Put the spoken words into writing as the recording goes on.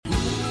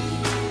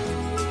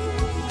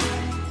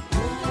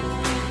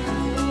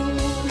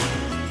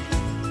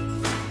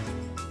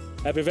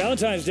Happy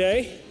Valentine's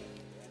Day.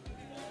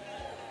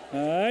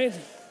 All right.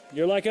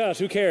 You're like us.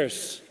 Who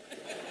cares?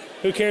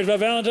 Who cares about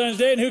Valentine's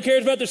Day and who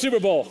cares about the Super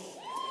Bowl?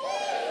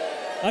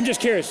 I'm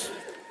just curious.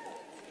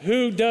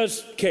 Who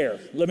does care?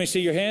 Let me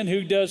see your hand.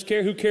 Who does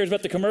care? Who cares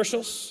about the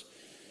commercials?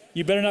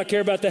 You better not care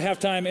about the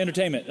halftime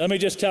entertainment. Let me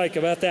just tell you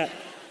about that.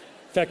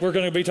 In fact, we're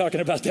going to be talking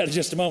about that in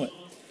just a moment.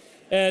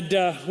 And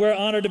we're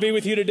honored to be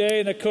with you today.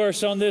 And of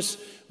course, on this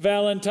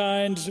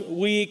Valentine's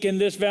week and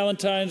this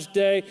Valentine's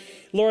Day,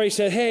 Lori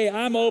said, hey,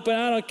 I'm open.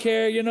 I don't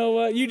care. You know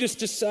what? You just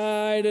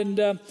decide. And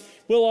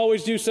we'll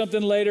always do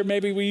something later.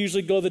 Maybe we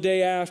usually go the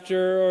day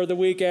after or the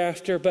week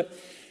after. But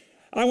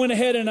I went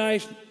ahead and I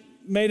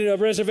made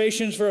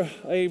reservations for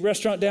a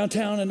restaurant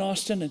downtown in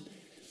Austin.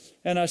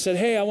 And I said,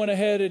 hey, I went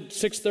ahead at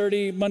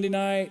 6:30 Monday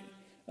night.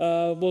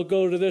 We'll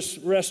go to this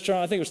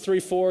restaurant. I think it was Three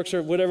Forks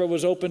or whatever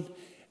was open.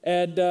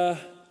 And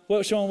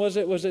which one was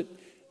it? Was it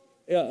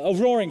a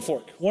Roaring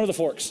Fork, one of the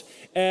forks.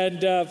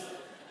 And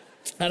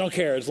I don't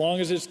care as long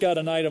as it's got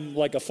an item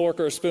like a fork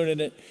or a spoon in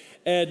it.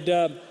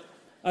 And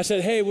I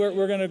said, hey,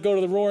 we're going to go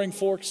to the Roaring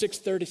Fork,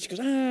 6:30. She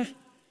goes,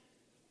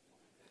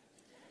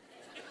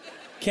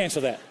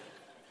 cancel that.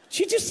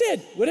 She just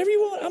said, whatever you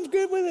want, I'm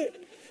good with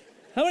it.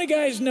 How many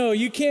guys know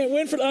you can't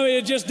win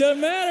it just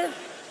doesn't matter.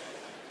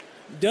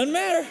 Doesn't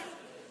matter.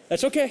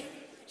 That's okay.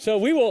 So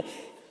we will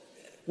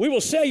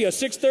sell you a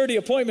 6:30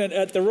 appointment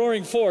at the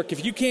Roaring Fork.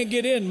 If you can't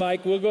get in,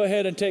 Mike, we'll go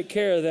ahead and take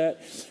care of that.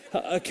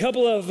 A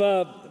couple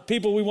of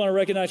people we want to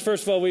recognize.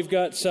 First of all, we've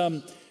got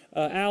some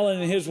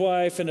Alan and his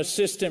wife, an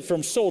assistant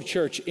from Soul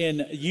Church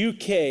in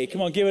UK.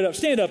 Come on, give it up.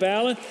 Stand up,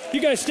 Alan. You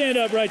guys stand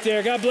up right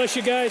there. God bless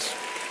you guys.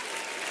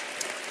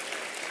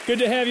 Good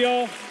to have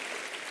y'all.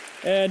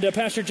 And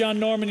Pastor John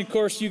Norman, of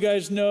course, you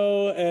guys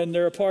know, and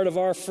they're a part of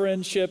our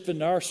friendship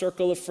and our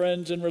circle of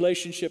friends and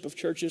relationship of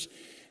churches.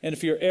 And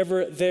if you're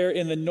ever there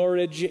in the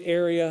Norwich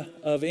area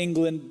of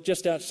England,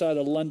 just outside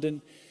of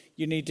London,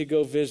 you need to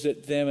go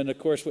visit them. And of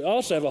course, we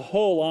also have a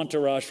whole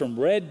entourage from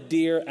Red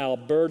Deer,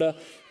 Alberta,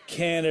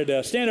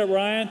 Canada. Stand up,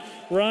 Ryan.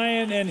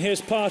 Ryan and his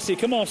posse.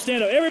 Come on,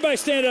 stand up. Everybody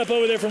stand up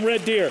over there from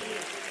Red Deer.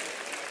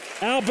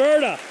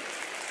 Alberta.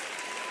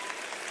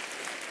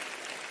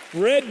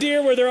 Red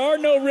Deer, where there are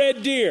no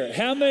red deer.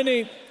 How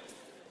many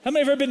have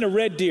ever been to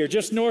Red Deer,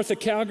 just north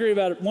of Calgary,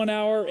 about 1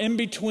 hour in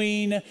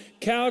between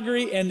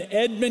Calgary and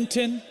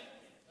Edmonton?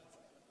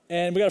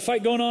 And we got a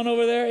fight going on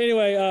over there.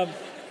 Anyway,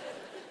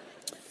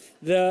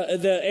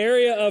 the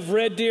area of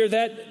Red Deer,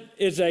 that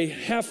is a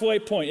halfway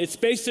point. It's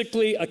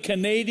basically a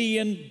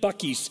Canadian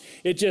Buc-ee's.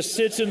 It just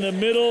sits in the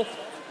middle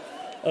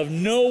of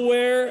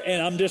nowhere,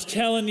 and I'm just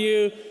telling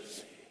you,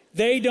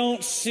 they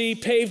don't see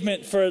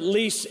pavement for at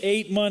least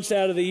 8 months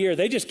out of the year.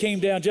 They just came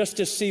down just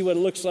to see what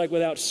it looks like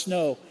without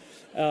snow.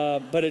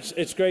 But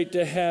it's great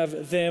to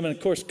have them. And,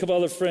 of course, a couple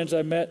other friends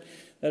I met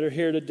that are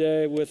here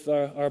today with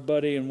our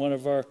buddy and one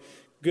of our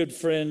good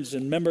friends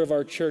and member of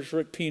our church,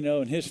 Rick Pino,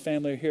 and his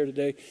family are here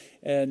today.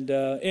 And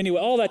anyway,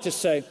 all that to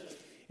say,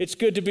 it's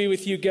good to be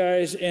with you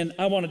guys. And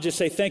I want to just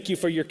say thank you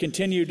for your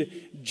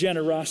continued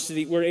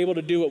generosity. We're able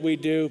to do what we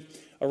do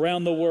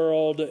around the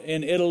world,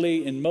 in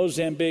Italy, in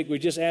Mozambique. We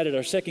just added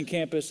our second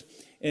campus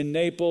in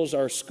Naples.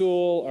 Our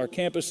school, our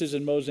campuses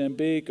in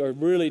Mozambique are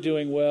really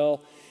doing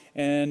well.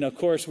 And, of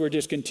course, we're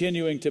just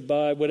continuing to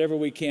buy whatever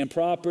we can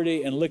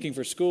property and looking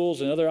for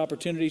schools and other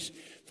opportunities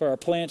for our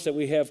plants that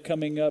we have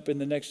coming up in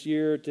the next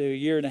year to a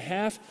year and a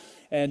half.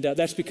 And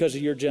that's because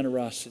of your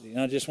generosity.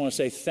 And I just want to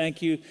say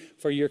thank you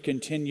for your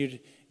continued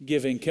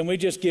giving. Can we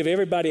just give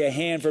everybody a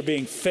hand for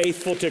being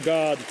faithful to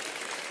God?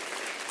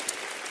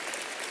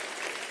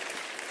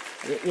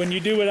 When you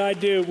do what I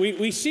do,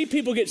 we see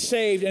people get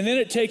saved, and then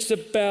it takes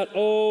about,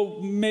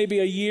 maybe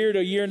a year to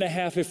a year and a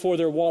half before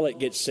their wallet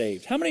gets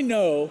saved. How many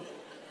know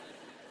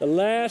the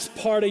last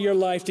part of your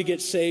life to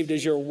get saved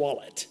is your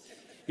wallet,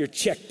 your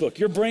checkbook?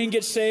 Your brain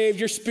gets saved,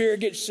 your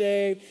spirit gets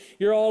saved,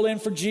 you're all in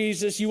for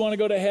Jesus, you want to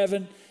go to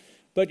heaven,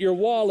 but your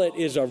wallet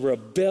is a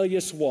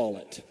rebellious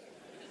wallet.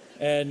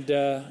 And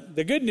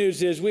the good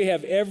news is we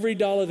have every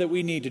dollar that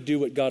we need to do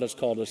what God has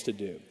called us to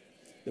do.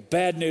 The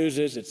bad news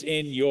is it's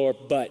in your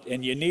butt,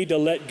 and you need to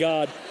let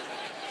God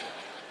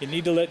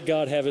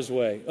have his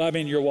way. I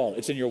mean, your wallet.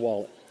 It's in your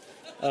wallet.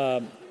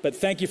 But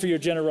thank you for your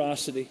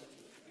generosity,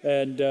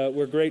 and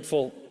we're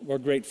grateful. We're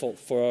grateful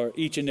for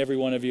each and every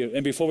one of you.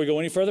 And before we go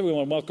any further, we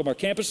want to welcome our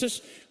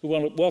campuses. We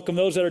want to welcome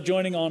those that are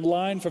joining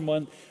online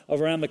from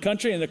around the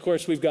country. And, of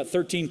course, we've got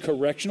 13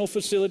 correctional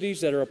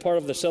facilities that are a part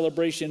of the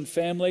Celebration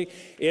family.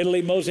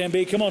 Italy,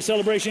 Mozambique. Come on,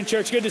 Celebration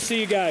Church. Good to see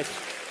you guys.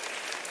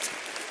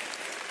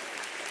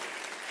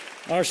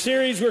 Our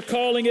series, we're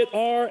calling it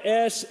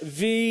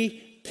RSVP,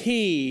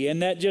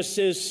 and that just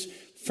is,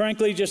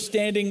 frankly, just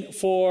standing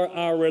for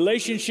our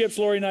relationships.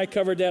 Lori and I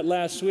covered that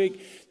last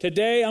week.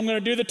 Today, I'm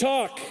going to do the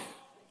talk,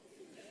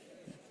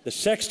 the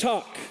sex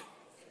talk,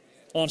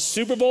 on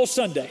Super Bowl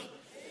Sunday.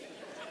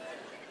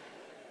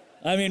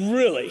 I mean,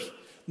 really,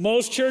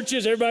 most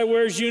churches, everybody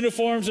wears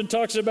uniforms and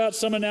talks about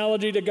some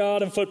analogy to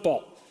God and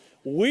football.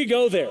 We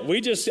go there. We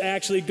just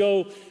actually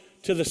go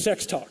to the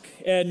sex talk,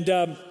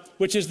 and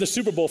which is the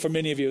Super Bowl for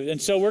many of you.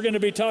 And so we're going to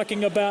be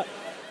talking about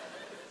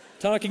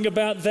talking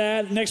about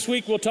that. Next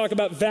week, we'll talk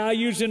about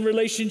values in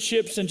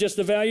relationships and just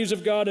the values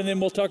of God, and then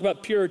we'll talk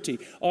about purity,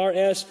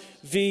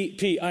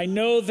 RSVP. I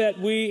know that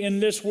we in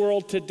this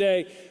world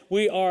today,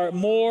 we are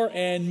more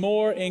and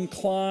more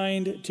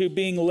inclined to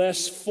being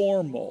less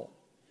formal.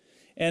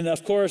 And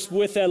of course,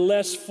 with that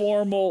less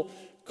formal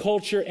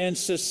culture and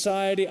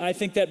society, I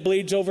think that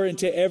bleeds over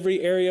into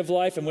every area of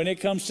life. And when it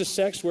comes to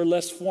sex, we're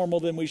less formal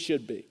than we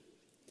should be.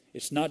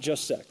 It's not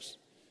just sex.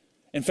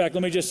 In fact,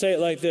 let me just say it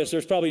like this.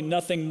 There's probably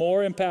nothing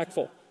more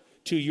impactful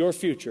to your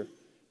future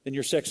than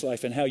your sex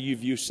life and how you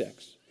view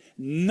sex.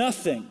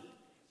 Nothing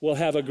will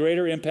have a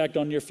greater impact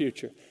on your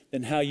future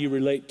than how you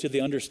relate to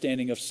the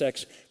understanding of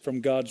sex from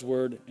God's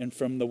Word and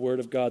from the Word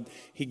of God.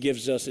 He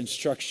gives us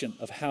instruction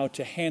of how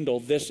to handle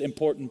this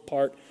important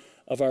part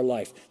of our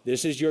life.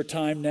 This is your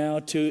time now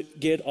to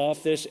get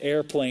off this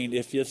airplane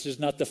if this is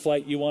not the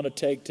flight you want to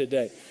take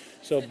today.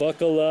 So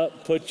buckle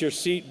up, put your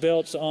seat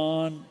belts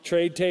on,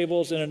 trade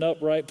tables in an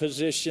upright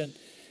position,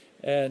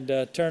 and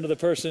turn to the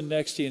person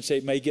next to you and say,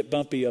 it may get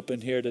bumpy up in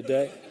here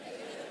today.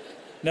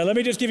 Now, let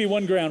me just give you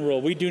one ground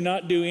rule. We do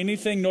not do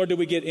anything, nor do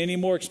we get any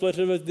more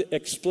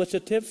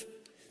explicitative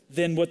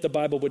than what the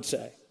Bible would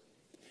say.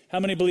 How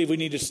many believe we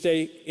need to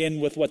stay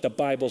in with what the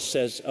Bible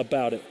says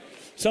about it?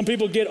 Some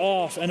people get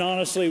off, and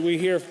honestly, we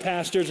hear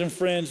pastors and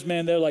friends,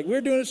 man, they're like,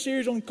 we're doing a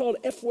series on called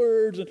F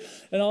words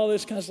and all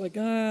this kind of like,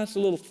 it's a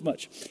little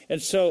much.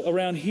 And so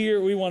around here,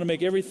 we want to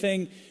make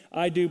everything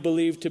I do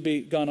believe to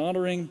be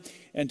God-honoring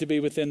and to be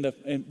within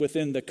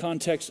the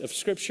context of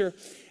Scripture.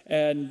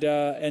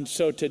 And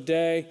so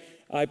today,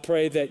 I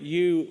pray that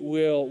you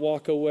will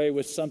walk away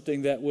with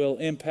something that will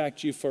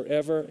impact you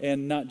forever,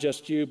 and not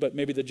just you, but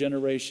maybe the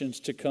generations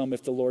to come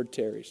if the Lord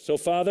tarries. So,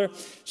 Father,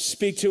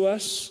 speak to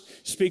us.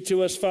 Speak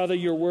to us, Father,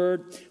 your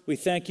word. We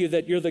thank you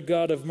that you're the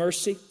God of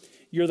mercy.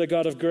 You're the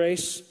God of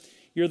grace.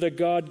 You're the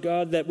God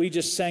that we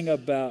just sang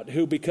about,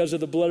 who because of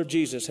the blood of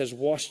Jesus has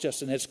washed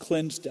us and has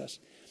cleansed us.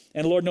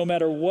 And Lord, no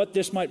matter what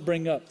this might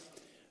bring up,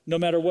 no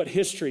matter what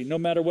history, no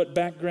matter what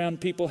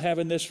background people have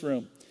in this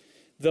room,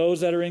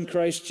 those that are in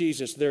Christ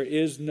Jesus, there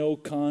is no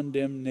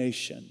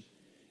condemnation.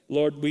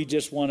 Lord, we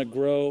just want to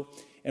grow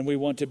and we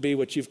want to be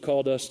what you've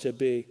called us to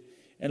be.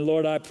 And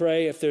Lord, I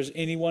pray if there's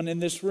anyone in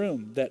this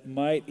room that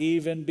might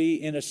even be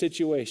in a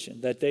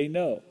situation that they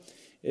know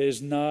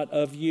is not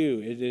of you,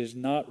 it is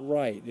not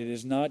right, it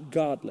is not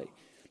godly.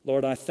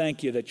 Lord, I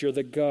thank you that you're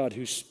the God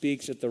who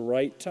speaks at the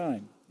right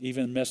time,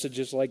 even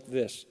messages like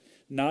this,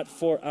 not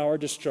for our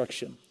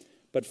destruction,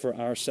 but for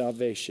our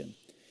salvation.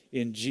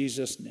 In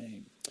Jesus'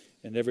 name.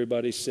 And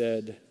everybody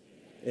said,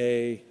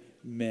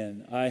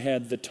 amen. I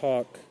had the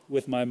talk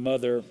with my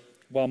mother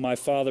while my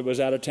father was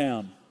out of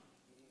town.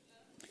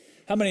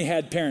 How many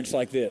had parents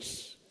like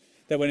this,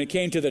 that when it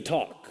came to the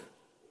talk,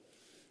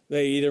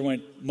 they either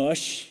went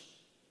mush,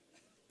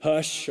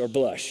 hush, or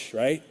blush,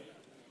 right?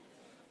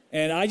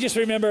 And I just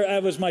remember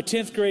it was my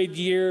 10th grade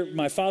year.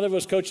 My father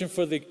was coaching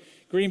for the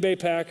Green Bay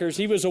Packers.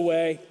 He was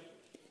away.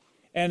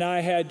 And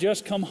I had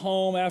just come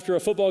home after a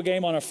football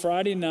game on a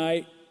Friday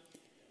night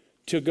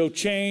to go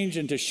change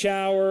and to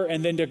shower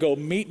and then to go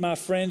meet my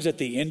friends at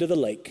the end of the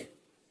lake.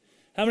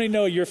 How many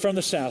know you're from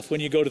the South when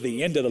you go to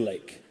the end of the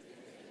lake?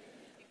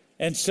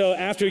 And so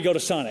after we go to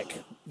Sonic,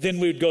 then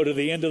we'd go to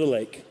the end of the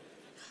lake.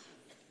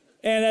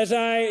 And as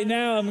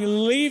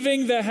I'm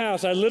leaving the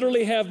house, I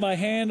literally have my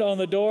hand on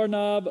the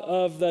doorknob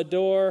of the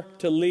door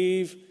to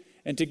leave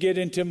and to get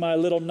into my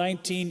little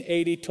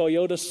 1980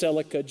 Toyota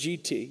Celica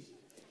GT.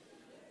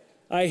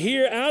 I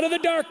hear out of the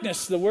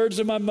darkness the words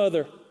of my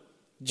mother,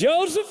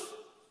 Joseph.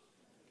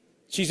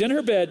 She's in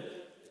her bed.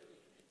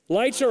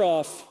 Lights are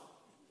off.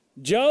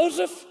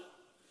 Joseph.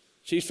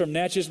 She's from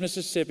Natchez,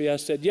 Mississippi. I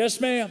said, yes,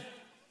 ma'am.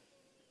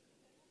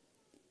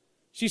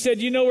 She said,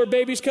 you know where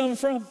babies come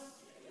from?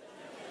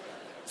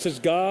 Says,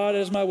 God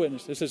is my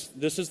witness.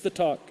 This is the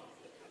talk.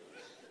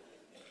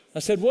 I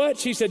said, what?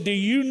 She said, do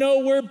you know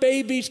where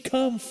babies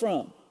come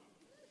from?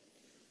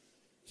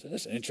 I said,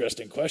 that's an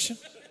interesting question.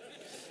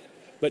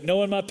 But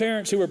knowing my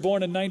parents who were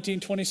born in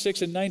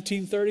 1926 and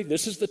 1930,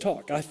 this is the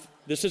talk.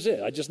 This is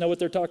it. I just know what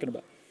they're talking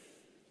about.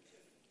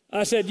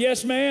 I said,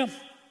 yes, ma'am.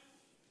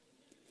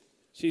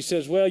 She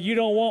says, well, you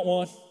don't want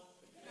one.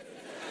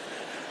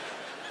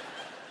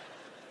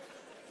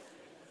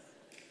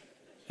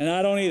 And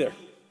I don't either.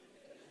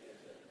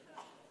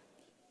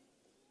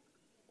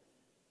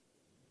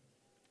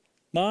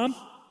 Mom,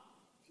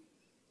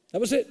 that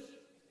was it.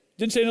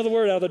 Didn't say another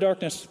word out of the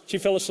darkness. She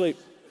fell asleep.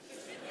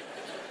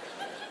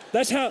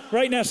 That's how,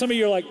 right now, some of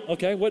you are like,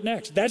 okay, what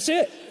next? That's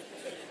it.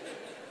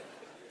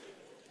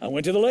 I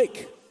went to the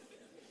lake.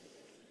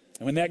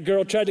 And when that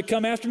girl tried to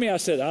come after me, I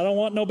said, I don't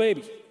want no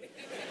baby.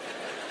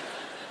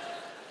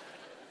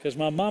 Because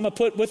my mama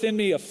put within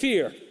me a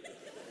fear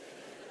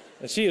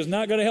that she is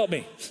not going to help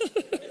me.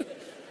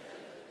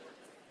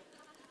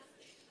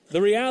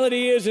 The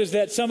reality is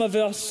that some of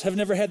us have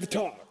never had the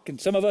talk, and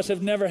some of us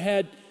have never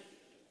had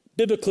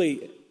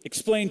biblically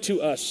explained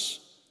to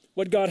us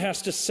what God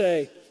has to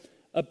say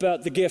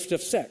about the gift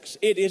of sex.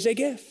 It is a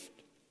gift,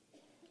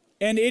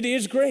 and it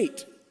is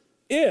great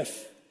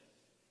if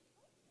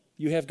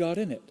you have God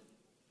in it.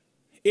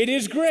 It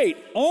is great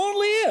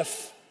only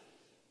if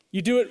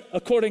you do it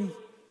according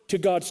to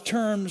God's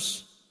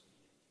terms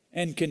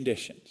and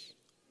conditions.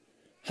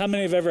 How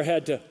many have ever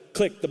had to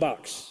click the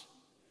box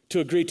to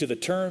agree to the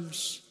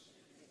terms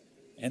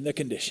and the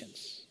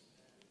conditions?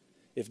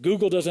 If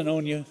Google doesn't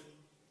own you,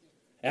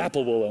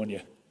 Apple will own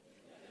you.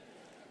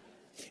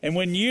 And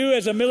when you,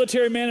 as a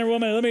military man or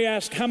woman, let me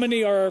ask, how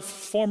many are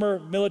former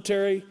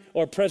military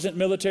or present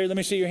military? Let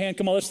me see your hand.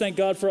 Come on, let's thank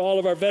God for all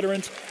of our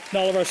veterans and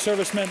all of our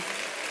servicemen.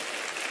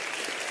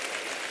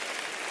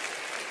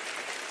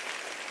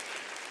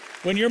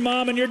 When your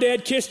mom and your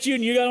dad kissed you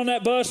and you got on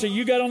that bus or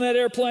you got on that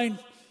airplane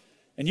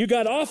and you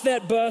got off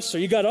that bus or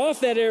you got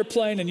off that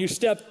airplane and you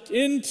stepped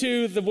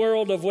into the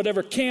world of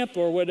whatever camp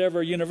or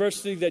whatever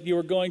university that you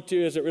were going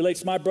to, as it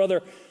relates to my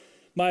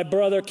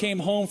brother came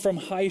home from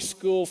high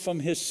school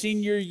from his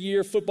senior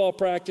year football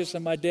practice,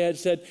 and my dad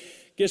said,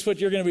 guess what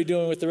you're going to be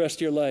doing with the rest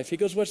of your life? He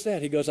goes, what's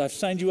that? He goes, I've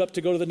signed you up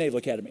to go to the Naval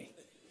Academy.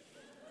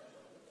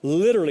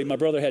 Literally, my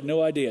brother had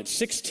no idea. At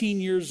 16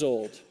 years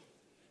old,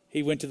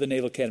 he went to the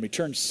Naval Academy,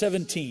 turned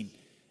 17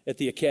 at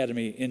the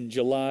academy in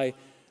July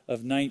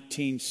of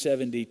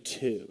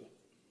 1972.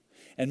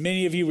 And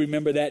many of you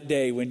remember that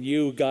day when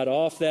you got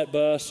off that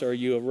bus or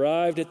you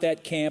arrived at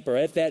that camp or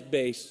at that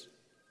base.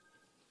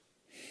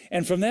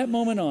 And from that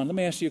moment on, let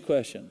me ask you a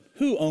question.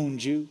 Who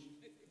owned you?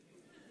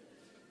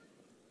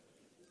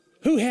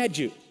 Who had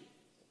you?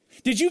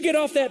 Did you get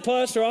off that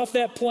bus or off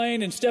that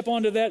plane and step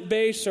onto that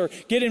base or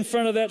get in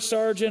front of that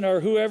sergeant or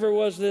whoever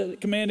was the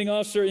commanding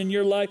officer in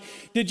your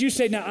life? Did you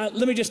say, now,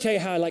 let me just tell you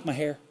how I like my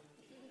hair?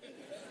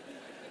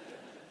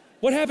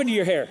 What happened to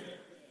your hair?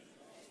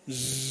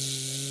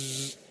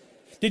 Zzz.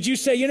 Did you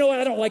say, you know what,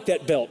 I don't like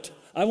that belt.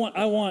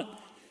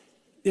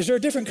 Is there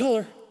a different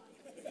color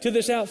to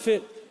this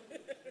outfit?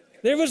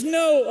 There was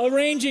no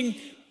arranging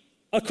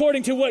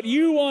according to what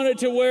you wanted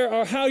to wear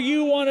or how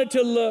you wanted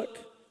to look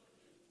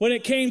when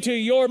it came to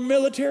your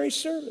military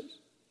service.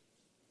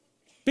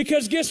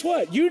 Because guess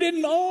what? You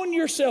didn't own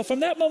yourself. From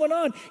that moment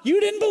on, you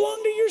didn't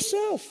belong to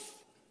yourself.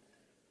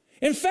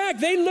 In fact,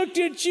 they looked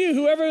at you,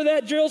 whoever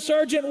that drill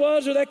sergeant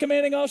was or that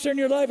commanding officer in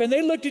your life, and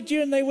they looked at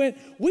you and they went,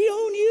 we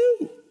own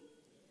you.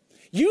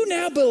 You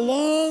now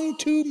belong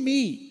to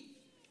me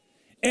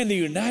and the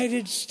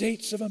United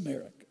States of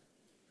America.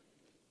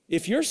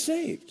 If you're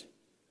saved,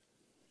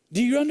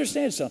 do you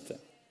understand something?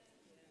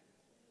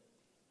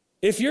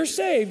 If you're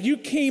saved, you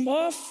came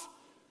off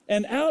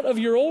and out of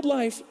your old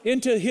life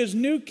into his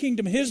new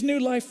kingdom, his new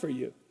life for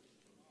you.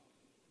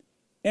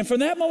 And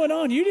from that moment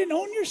on, you didn't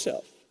own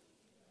yourself.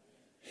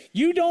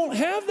 You don't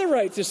have the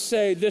right to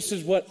say, this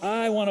is what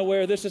I want to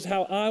wear, this is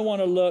how I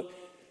want to look.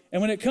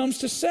 And when it comes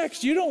to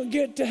sex, you don't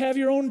get to have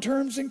your own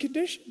terms and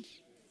conditions.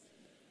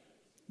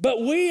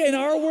 But we in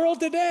our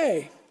world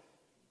today,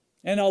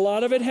 and a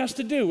lot of it has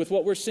to do with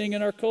what we're seeing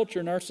in our culture,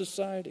 in our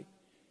society.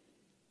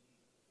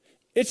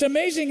 It's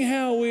amazing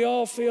how we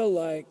all feel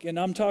like, and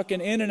I'm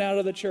talking in and out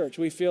of the church,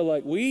 we feel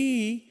like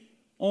we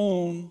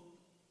own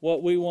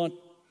what we want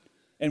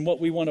and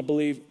what we want to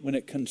believe when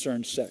it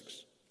concerns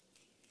sex.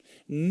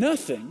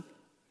 Nothing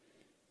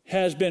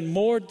has been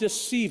more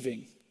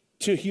deceiving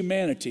to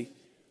humanity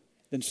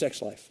than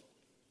sex life.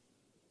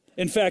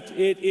 In fact,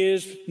 it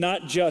is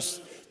not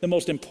just the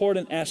most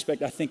important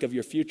aspect, I think, of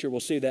your future. We'll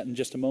see that in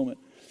just a moment.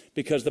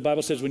 Because the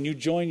Bible says when you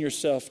join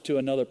yourself to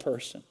another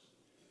person,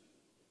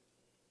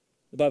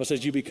 the Bible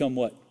says you become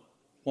what?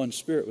 One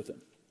spirit with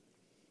them.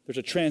 There's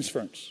a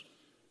transference.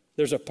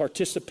 There's a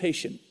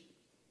participation.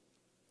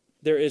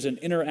 There is an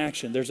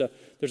interaction. There's a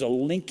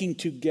linking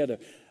together.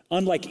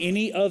 Unlike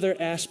any other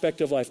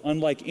aspect of life,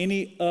 unlike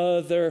any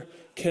other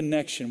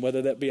connection,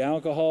 whether that be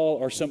alcohol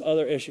or some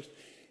other issue,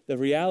 the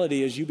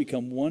reality is you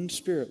become one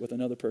spirit with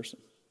another person.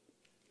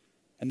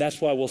 And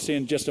that's why we'll see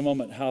in just a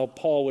moment how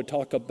Paul would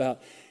talk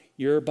about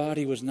your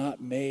body was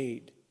not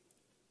made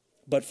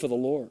but for the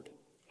Lord.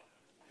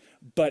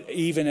 But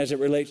even as it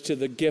relates to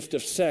the gift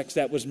of sex,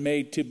 that was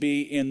made to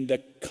be in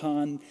the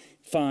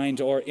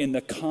confines or in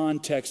the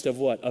context of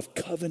what? Of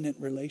covenant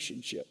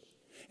relationship.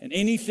 And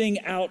anything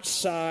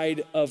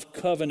outside of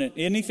covenant,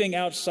 anything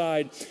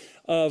outside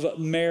of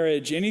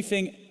marriage,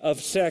 anything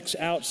of sex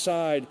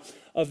outside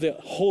of the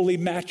holy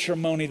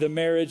matrimony, the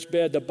marriage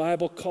bed, the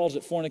Bible calls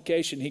it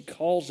fornication. He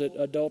calls it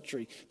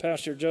adultery.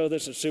 Pastor Joe,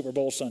 this is Super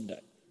Bowl Sunday.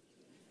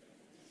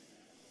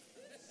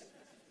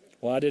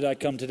 Why did I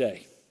come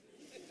today?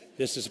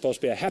 This is supposed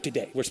to be a happy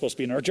day. We're supposed to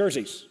be in our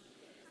jerseys.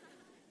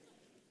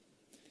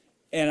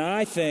 And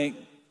I think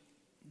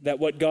that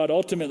what God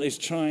ultimately is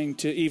trying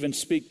to even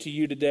speak to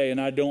you today,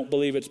 and I don't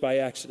believe it's by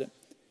accident,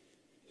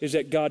 is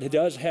that God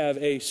does have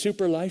a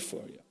super life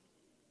for you.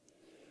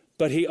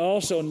 But he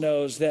also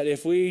knows that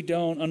if we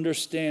don't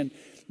understand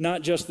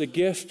not just the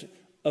gift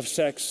of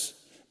sex,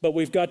 but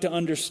we've got to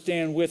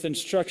understand with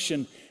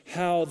instruction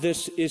how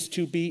this is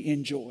to be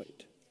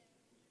enjoyed,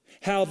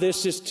 how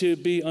this is to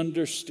be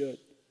understood.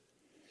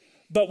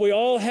 But we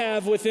all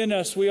have within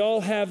us, we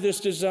all have this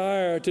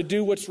desire to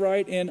do what's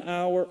right in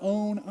our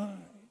own eyes.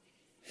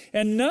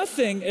 And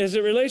nothing, as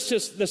it relates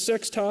to the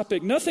sex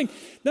topic, nothing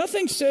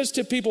says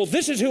to people,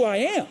 this is who I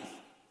am.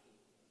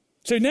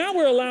 So now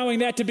we're allowing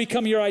that to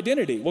become your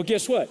identity. Well,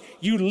 guess what?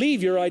 You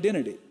leave your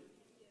identity.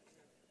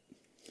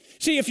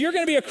 See, if you're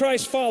going to be a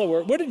Christ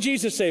follower, what did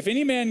Jesus say? If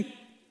any man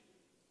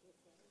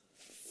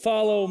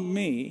follow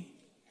me,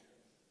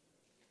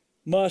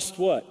 must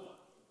what?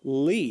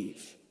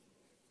 Leave.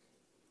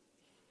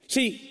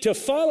 See, to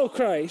follow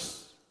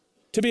Christ,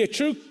 to be a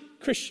true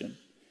Christian,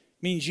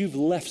 means you've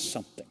left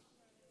something.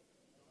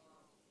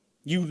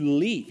 You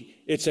leave.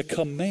 It's a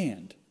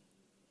command.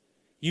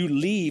 You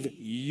leave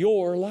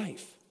your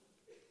life.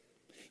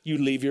 You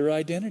leave your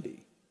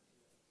identity.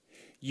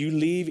 You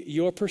leave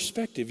your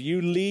perspective.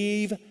 You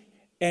leave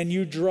and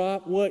you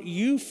drop what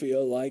you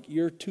feel like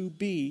you're to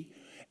be.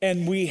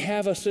 And we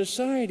have a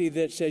society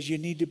that says you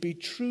need to be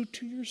true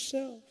to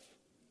yourself.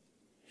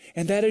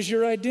 And that is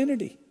your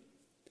identity.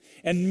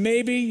 And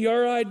maybe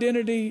your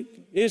identity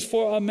is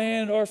for a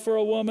man or for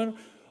a woman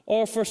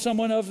or for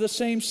someone of the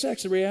same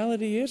sex. The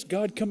reality is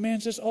God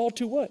commands us all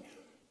to what?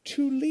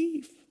 To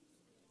leave.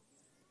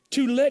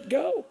 To let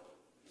go.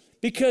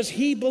 Because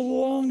he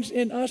belongs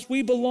in us.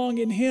 We belong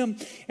in him.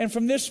 And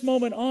from this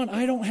moment on,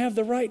 I don't have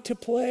the right to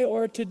play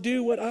or to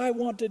do what I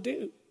want to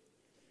do.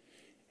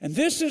 And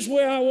this is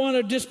where I want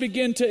to just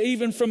begin to,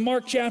 even from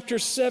Mark chapter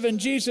 7,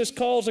 Jesus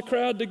calls a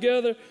crowd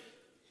together.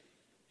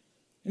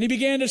 And he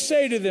began to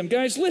say to them,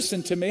 guys,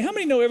 listen to me. How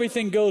many know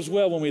everything goes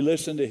well when we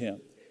listen to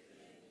him?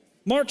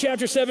 Mark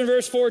chapter 7,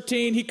 verse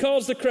 14, he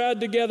calls the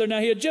crowd together. Now,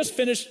 he had just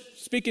finished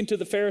speaking to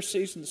the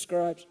Pharisees and the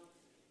scribes.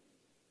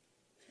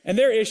 And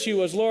their issue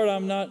was, Lord,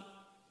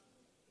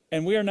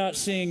 we are not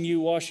seeing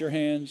you wash your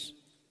hands.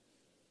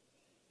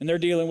 And they're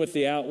dealing with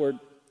the outward.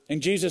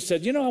 And Jesus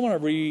said, I want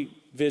to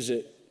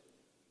revisit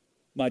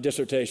my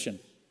dissertation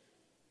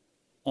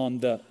on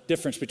the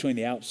difference between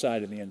the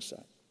outside and the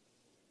inside.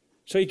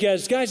 So he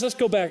goes, guys, let's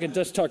go back and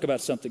let's talk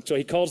about something. So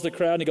he calls the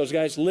crowd and he goes,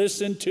 guys,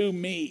 listen to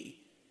me.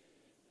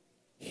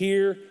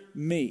 Hear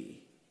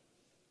me.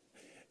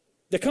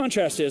 The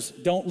contrast is,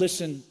 don't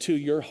listen to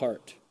your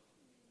heart.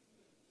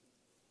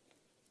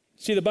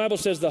 See, the Bible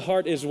says the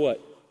heart is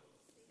what?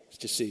 It's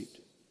deceived.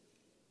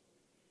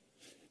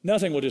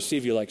 Nothing will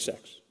deceive you like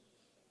sex.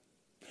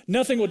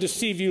 Nothing will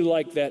deceive you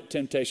like that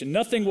temptation.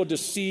 Nothing will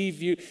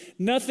deceive you.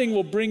 Nothing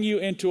will bring you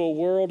into a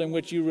world in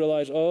which you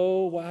realize,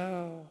 oh,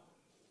 wow,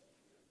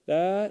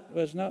 that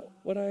was not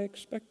what I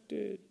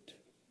expected.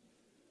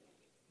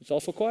 It's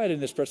awful quiet in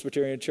this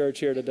Presbyterian church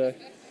here today.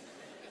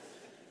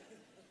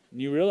 And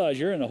you realize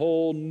you're in a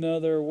whole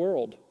nother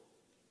world,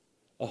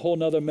 a whole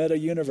nother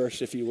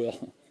meta-universe, if you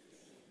will.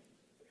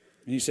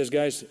 And he says,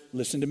 guys,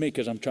 listen to me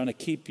because I'm trying to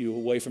keep you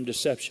away from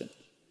deception.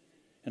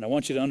 And I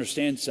want you to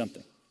understand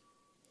something.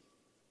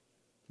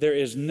 There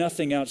is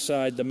nothing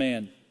outside the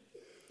man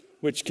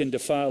which can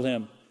defile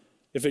him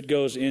if it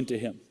goes into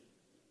him.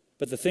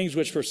 But the things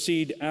which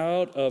proceed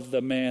out of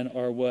the man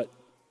are what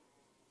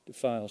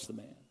defiles the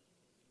man.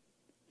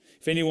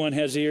 If anyone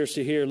has ears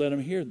to hear, let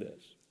him hear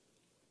this.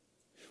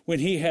 When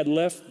he had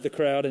left the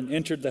crowd and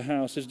entered the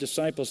house, his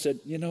disciples said,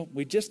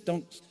 we just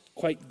don't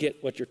quite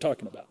get what you're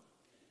talking about.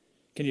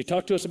 Can you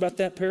talk to us about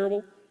that parable?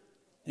 And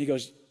he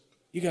goes,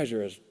 you guys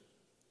are as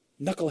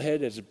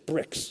knucklehead as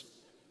bricks.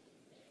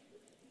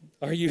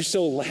 Are you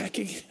so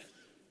lacking?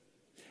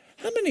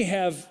 How many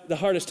have the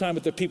hardest time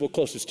with the people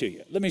closest to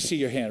you? Let me see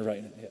your hand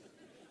right now. Yeah.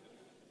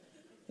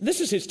 And this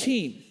is his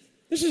team.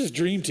 This is his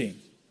dream team.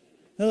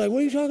 They're like, what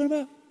are you talking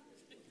about?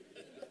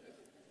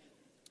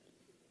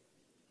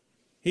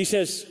 He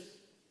says,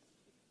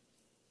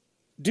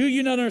 do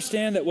you not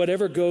understand that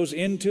whatever goes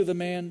into the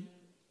man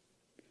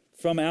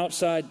from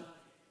outside,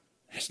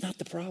 that's not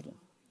the problem.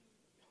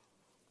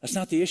 That's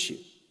not the issue.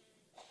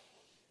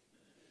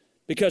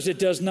 Because it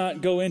does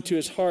not go into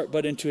his heart,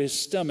 but into his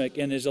stomach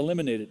and is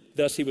eliminated.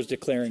 Thus he was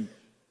declaring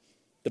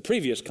the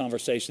previous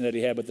conversation that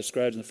he had with the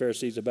scribes and the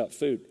Pharisees about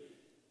food.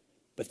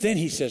 But then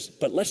he says,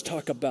 but let's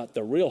talk about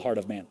the real heart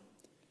of man.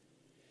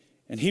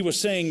 And he was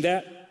saying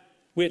that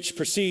which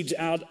proceeds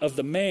out of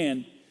the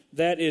man,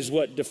 that is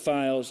what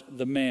defiles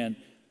the man.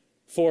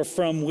 For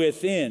from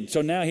within.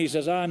 So now he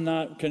says, I'm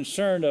not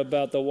concerned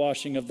about the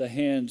washing of the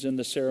hands and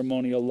the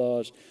ceremonial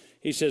laws.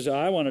 He says,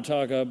 I want to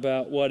talk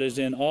about what is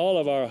in all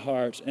of our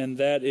hearts, and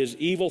that is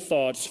evil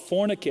thoughts,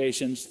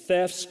 fornications,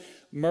 thefts,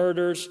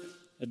 murders,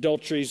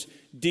 adulteries,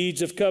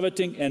 deeds of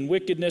coveting and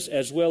wickedness,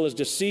 as well as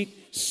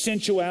deceit,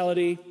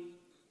 sensuality,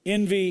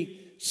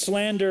 envy,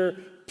 slander,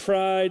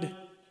 pride,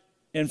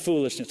 and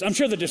foolishness. I'm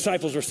sure the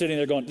disciples were sitting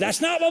there going,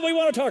 that's not what we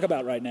want to talk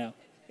about right now.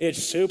 It's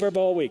Super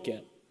Bowl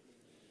weekend.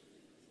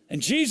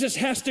 And Jesus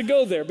has to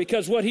go there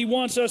because what he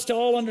wants us to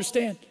all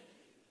understand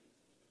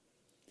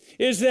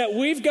is that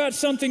we've got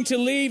something to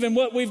leave, and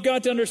what we've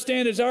got to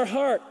understand is our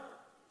heart.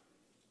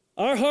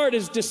 Our heart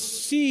is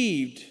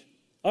deceived.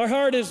 Our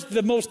heart is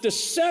the most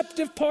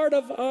deceptive part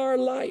of our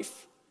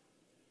life.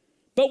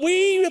 But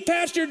we,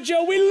 Pastor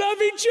Joe, we love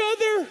each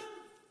other.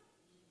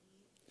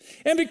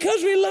 And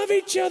because we love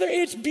each other,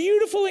 it's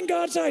beautiful in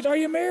God's eyes. Are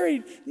you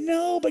married?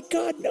 No, but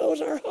God knows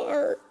our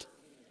heart.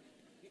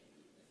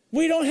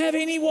 We don't have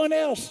anyone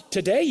else.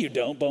 Today you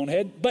don't,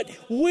 bonehead. But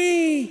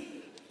we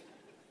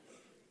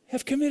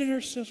have committed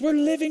ourselves. We're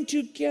living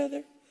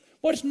together.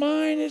 What's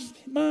mine is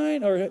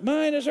mine, or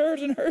mine is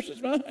hers and hers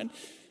is mine.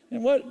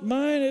 And what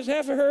mine is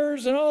half of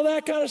hers and all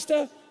that kind of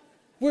stuff.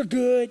 We're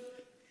good.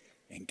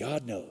 And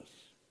God knows.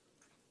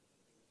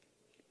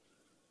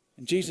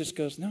 And Jesus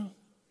goes, no,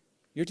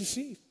 you're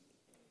deceived.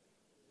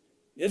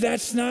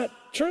 That's not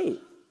true.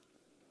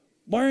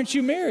 Why aren't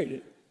you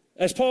married?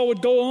 As Paul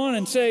would go on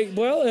and say,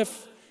 well,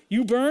 if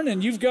you burn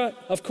and you've got,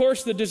 of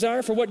course, the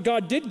desire for what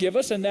God did give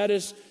us, and that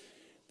is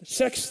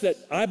sex that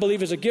I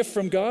believe is a gift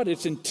from God.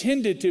 It's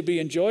intended to be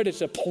enjoyed.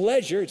 It's a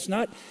pleasure. It's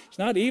not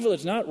evil.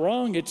 It's not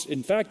wrong.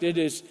 In fact, it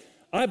is,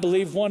 I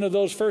believe, one of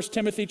those 1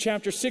 Timothy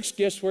chapter 6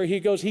 gifts where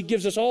he goes, he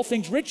gives us all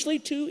things richly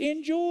to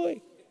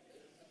enjoy.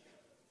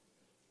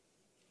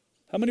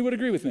 How many would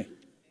agree with me?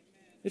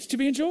 It's to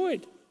be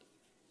enjoyed.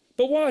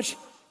 But watch.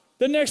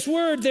 The next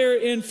word there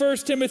in 1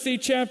 Timothy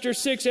chapter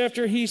 6,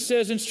 after he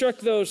says,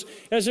 instruct those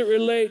as it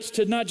relates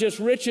to not just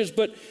riches,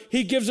 but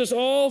he gives us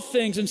all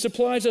things and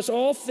supplies us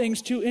all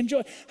things to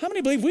enjoy. How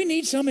many believe we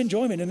need some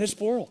enjoyment in this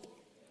world?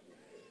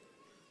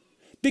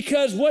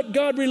 Because what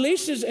God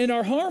releases in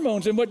our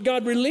hormones and what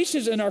God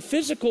releases in our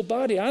physical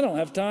body, I don't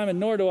have time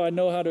and nor do I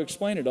know how to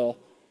explain it all.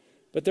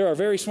 But there are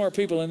very smart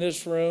people in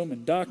this room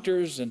and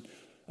doctors and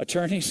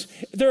attorneys.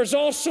 There's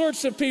all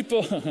sorts of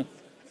people.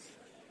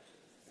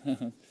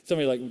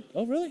 Somebody like,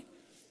 oh, really?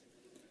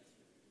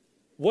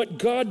 What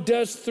God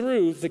does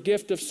through the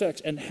gift of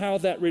sex and how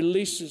that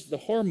releases the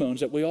hormones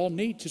that we all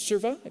need to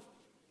survive.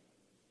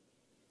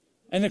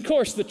 And of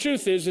course, the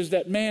truth is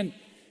that men,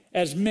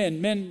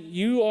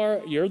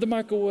 you're the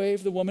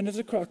microwave, the woman is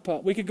the crock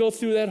pot. We could go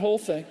through that whole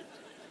thing.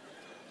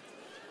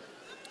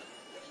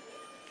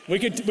 We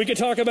could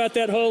talk about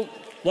that whole,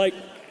 like,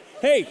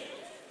 hey,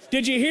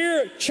 did you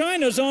hear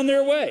China's on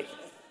their way?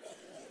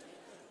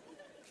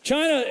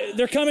 China,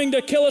 they're coming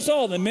to kill us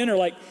all. The men are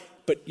like,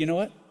 but you know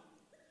what?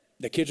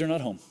 The kids are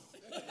not home.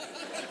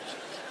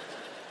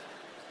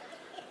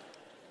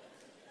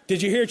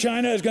 Did you hear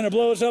China is going to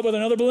blow us up with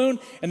another balloon?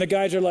 And the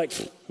guys are like,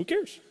 who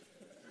cares?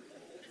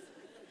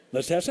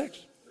 Let's have sex.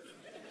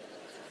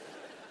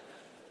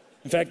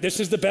 In fact, this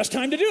is the best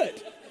time to do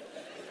it.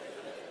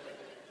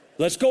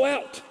 Let's go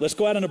out. Let's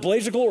go out in a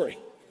blaze of glory.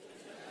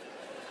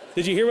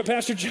 Did you hear what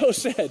Pastor Joe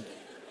said?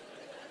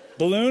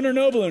 Balloon or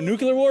no balloon?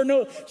 Nuclear war?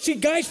 No. See,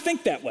 guys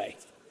think that way.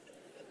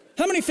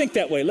 How many think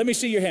that way? Let me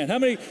see your hand. How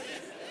many?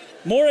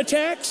 More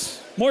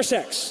attacks? More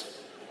sex?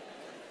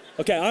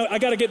 Okay, I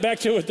got to get back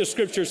to what the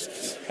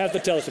scriptures have to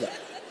tell us about.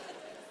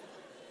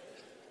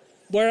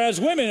 Whereas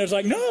women, it's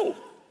like, no.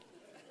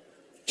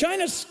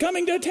 China's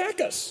coming to attack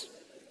us.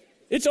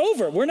 It's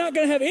over. We're not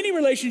going to have any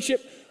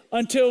relationship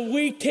until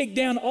we take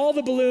down all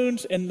the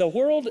balloons and the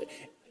world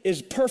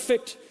is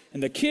perfect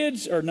and the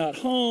kids are not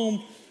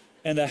home.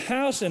 And the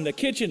house and the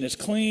kitchen is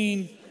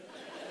clean.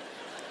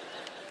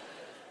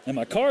 And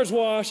my car's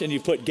washed and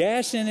you've put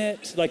gas in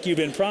it like you've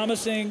been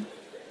promising.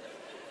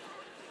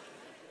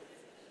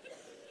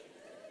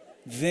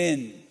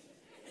 Then.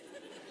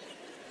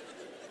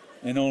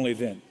 And only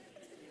then.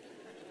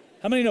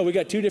 How many know we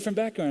got two different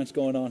backgrounds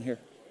going on here?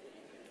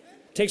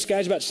 It takes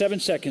guys about 7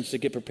 seconds to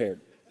get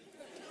prepared.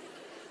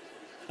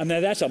 I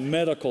mean, that's a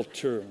medical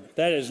term.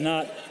 That is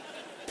not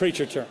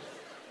preacher term.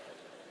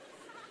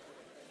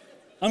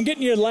 I'm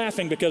getting you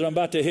laughing because I'm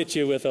about to hit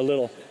you with a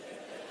little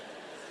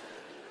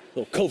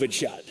COVID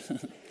shot,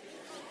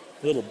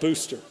 a little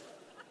booster.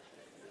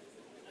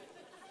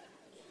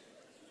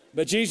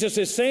 But Jesus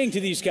is saying to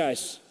these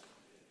guys,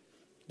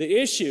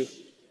 the issue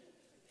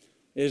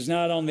is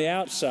not on the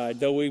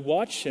outside, though we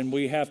watch and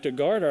we have to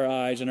guard our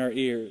eyes and our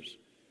ears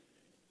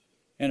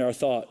and our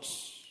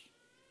thoughts.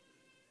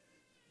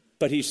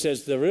 But he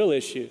says the real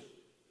issue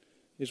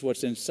is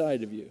what's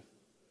inside of you.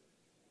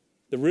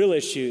 The real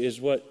issue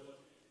is what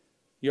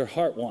your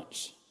heart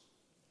wants.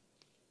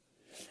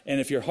 And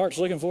if your heart's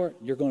looking for it,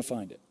 you're going to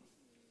find it.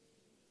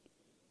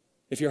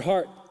 If your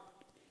heart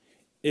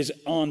is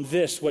on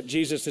this, what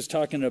Jesus is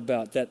talking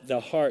about, that the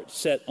heart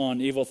set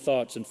on evil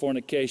thoughts and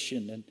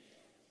fornication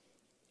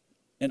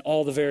and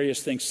all the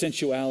various things,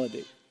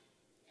 sensuality.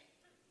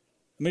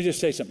 Let me just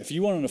say something. If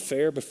you want an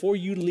affair, before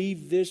you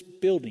leave this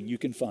building, you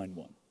can find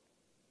one.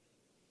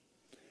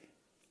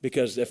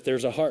 Because if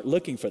there's a heart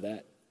looking for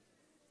that,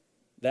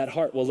 that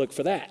heart will look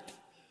for that.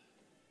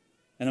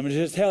 And I'm going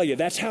to just tell you,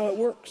 that's how it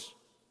works.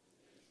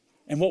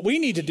 And what we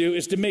need to do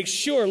is to make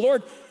sure,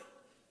 Lord,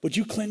 would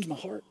you cleanse my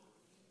heart?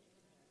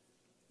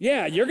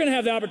 Yeah, you're going to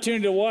have the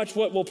opportunity to watch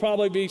what will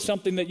probably be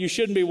something that you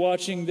shouldn't be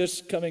watching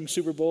this coming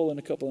Super Bowl in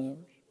a couple of hours.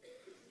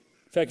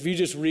 In fact, if you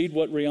just read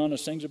what Rihanna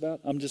sings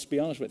about, I'm just be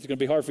honest with you, it's going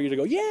to be hard for you to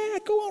go, yeah,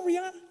 go on,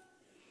 Rihanna.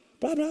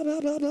 Blah, blah,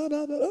 blah, blah, blah,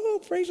 blah, blah. Oh,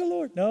 praise the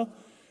Lord. No.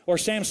 Or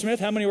Sam Smith,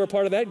 how many were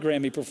part of that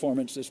Grammy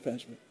performance this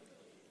past week?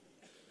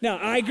 Now,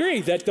 I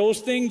agree that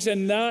those things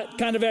and that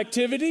kind of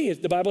activity,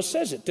 the Bible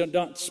says it,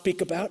 don't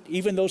speak about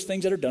even those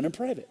things that are done in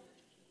private.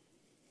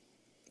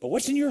 But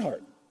what's in your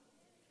heart?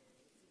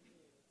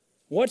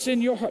 What's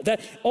in your heart? That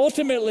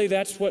ultimately,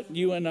 that's what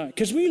you and I,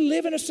 because we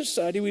live in a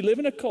society, we live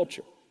in a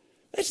culture.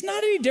 That's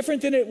not any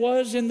different than it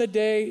was in the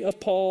day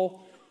of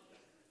Paul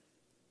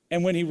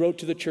and when he wrote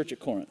to the church at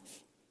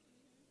Corinth.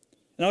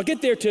 And I'll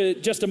get there to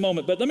just a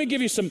moment, but let me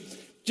give you some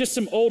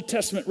Old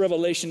Testament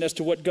revelation as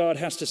to what God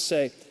has to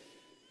say.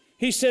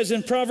 He says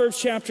in Proverbs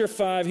chapter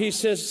 5, he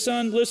says,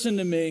 son, listen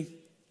to me.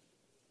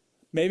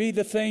 Maybe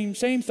the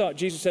same thought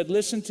Jesus said,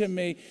 listen to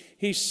me.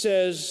 He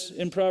says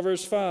in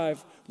Proverbs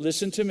 5,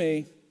 listen to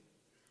me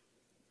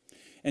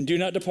and do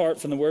not depart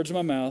from the words of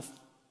my mouth.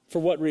 For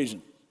what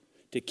reason?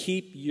 To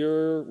keep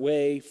your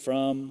way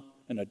from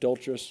an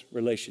adulterous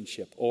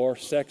relationship or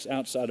sex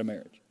outside of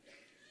marriage.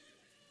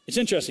 It's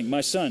interesting,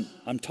 my son,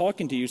 I'm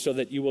talking to you so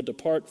that you will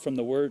depart from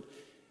the word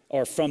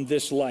or from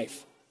this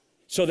life,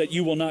 so that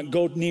you will not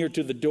go near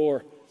to the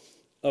door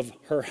of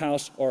her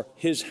house or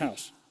his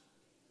house.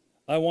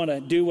 I want to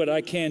do what I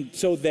can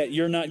so that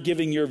you're not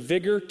giving your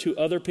vigor to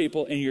other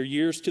people and your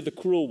years to the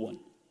cruel one.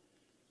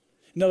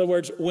 In other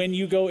words, when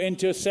you go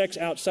into sex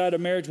outside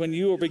of marriage, when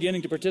you are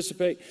beginning to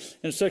participate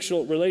in a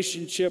sexual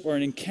relationship or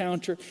an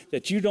encounter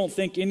that you don't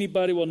think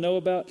anybody will know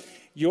about,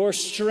 your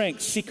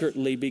strength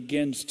secretly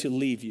begins to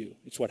leave you.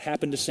 It's what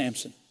happened to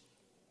Samson.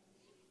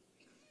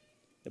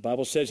 The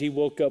Bible says he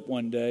woke up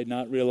one day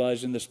not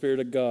realizing the Spirit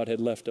of God had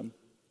left him.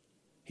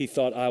 He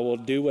thought, I will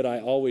do what I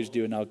always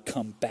do and I'll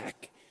come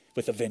back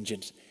with a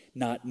vengeance,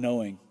 not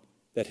knowing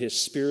that his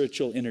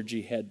spiritual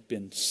energy had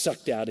been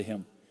sucked out of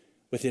him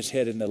with his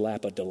head in the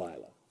lap of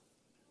Delilah.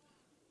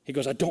 He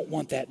goes, I don't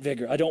want that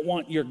vigor. I don't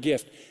want your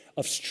gift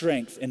of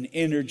strength and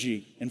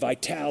energy and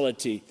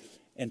vitality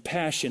and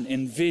passion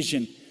and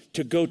vision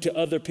to go to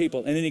other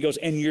people. And then he goes,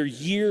 and your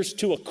years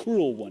to a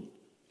cruel one.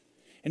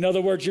 In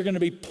other words, you're going to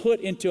be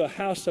put into a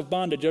house of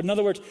bondage. In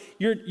other words,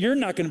 you're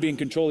not going to be in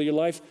control of your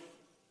life.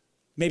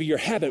 Maybe your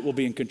habit will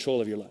be in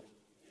control of your life.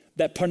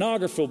 That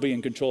pornography will be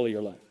in control of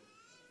your life.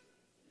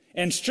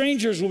 And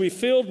strangers will be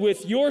filled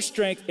with your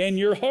strength, and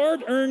your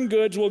hard-earned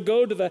goods will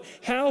go to the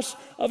house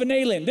of an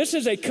alien. This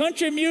is a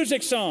country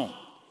music song.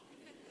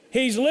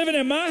 He's living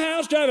in my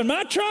house, driving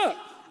my truck,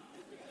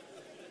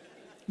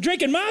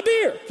 drinking my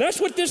beer.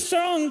 That's what this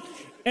song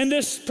and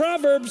this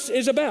Proverbs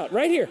is about,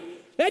 right here.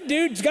 That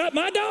dude's got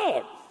my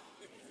dog.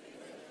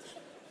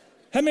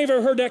 How many of you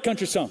ever heard that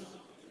country song?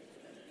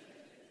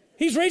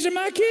 He's raising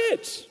my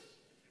kids.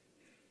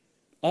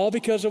 All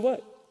because of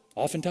what?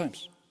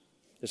 Oftentimes.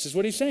 This is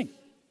what he's saying.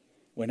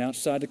 Went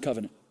outside the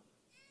covenant.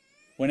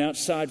 Went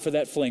outside for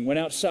that fling. Went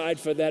outside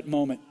for that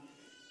moment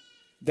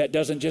that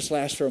doesn't just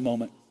last for a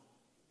moment.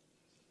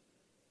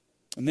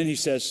 And then he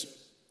says,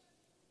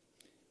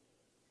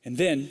 and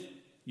then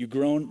you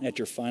groan at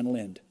your final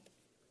end.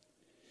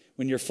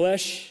 When your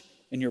flesh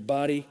and your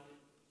body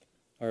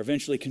are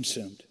eventually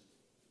consumed.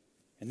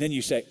 And then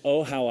you say,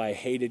 oh, how I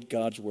hated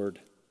God's word.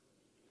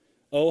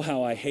 Oh,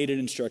 how I hated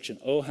instruction.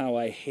 Oh, how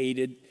I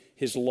hated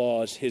his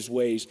laws, his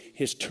ways,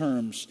 his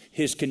terms,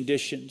 his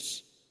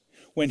conditions.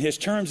 When his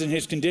terms and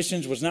his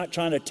conditions was not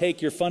trying to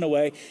take your fun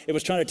away, it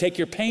was trying to take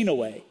your pain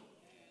away.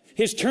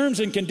 His terms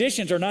and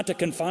conditions are not to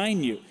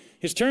confine you.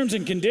 His terms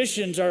and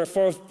conditions are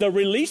for the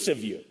release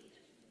of you.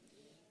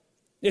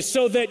 It's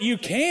so that you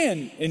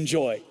can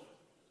enjoy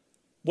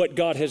what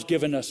God has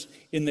given us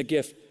in the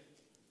gift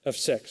of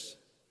sex.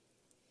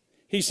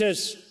 He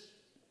says,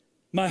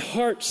 my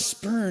heart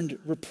spurned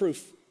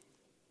reproof.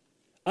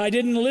 I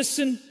didn't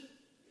listen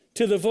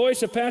to the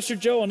voice of Pastor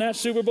Joe on that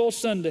Super Bowl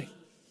Sunday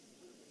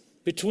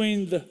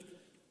between the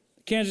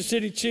Kansas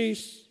City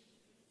Chiefs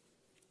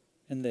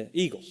and the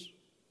Eagles,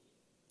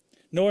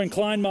 nor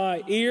incline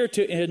my ear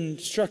to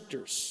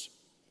instructors.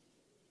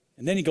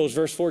 And then he goes,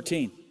 verse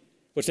 14.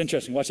 What's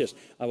interesting, watch this.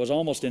 I was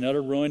almost in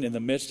utter ruin in the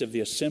midst of the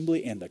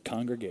assembly and the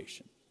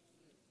congregation.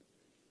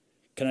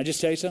 Can I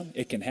just tell you something?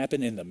 It can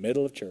happen in the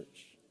middle of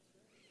church.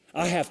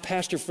 I have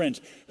pastor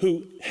friends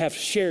who have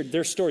shared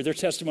their story, their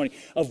testimony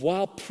of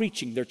while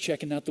preaching, they're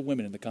checking out the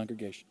women in the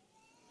congregation.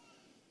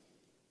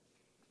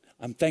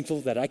 I'm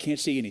thankful that I can't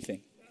see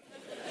anything.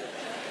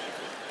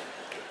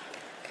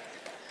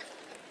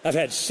 I've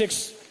had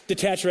 6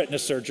 detached retina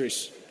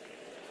surgeries.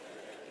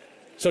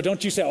 So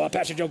don't you say, oh,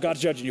 Pastor Joe,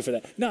 God's judging you for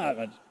that.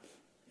 No,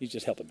 he's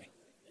just helping me.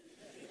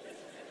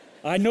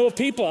 I know of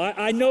people.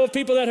 I know of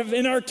people that have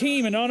in our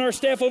team and on our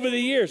staff over the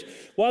years,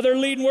 while they're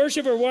leading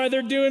worship or while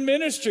they're doing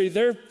ministry,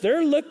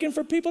 they're looking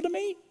for people to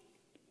meet.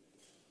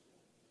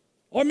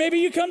 Or maybe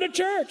you come to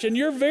church and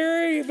you're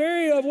very,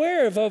 very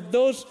aware of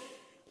those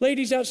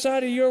ladies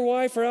outside of your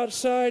wife or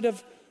outside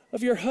of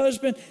your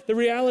husband. The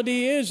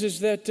reality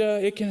is that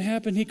it can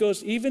happen. He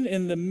goes, even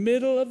in the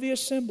middle of the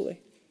assembly,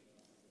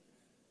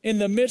 in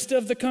the midst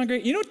of the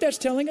congregation. You know what that's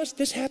telling us?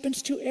 This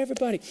happens to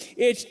everybody.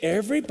 It's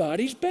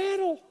everybody's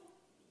battle.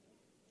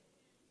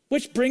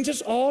 Which brings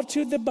us all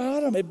to the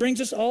bottom. It brings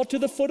us all to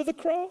the foot of the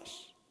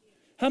cross.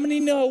 How many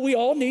know we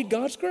all need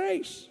God's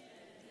grace?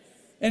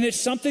 And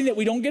it's something that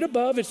we don't get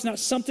above. It's not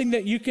something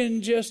that you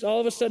can just all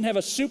of a sudden have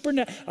a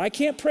supernatural. I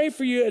can't pray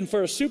for you and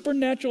for a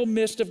supernatural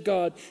mist of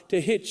God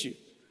to hit you.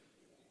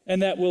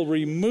 And that will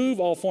remove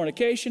all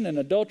fornication and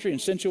adultery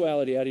and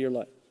sensuality out of your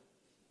life.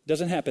 It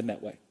doesn't happen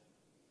that way.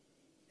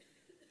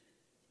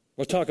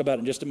 We'll talk about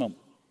it in just a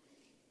moment.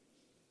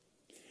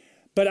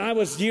 But I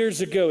was years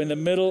ago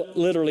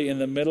literally in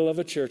the middle of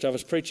a church. I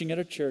was preaching at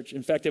a church.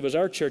 In fact, it was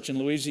our church in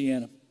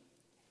Louisiana.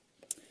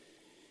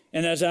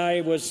 And as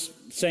I was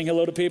saying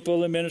hello to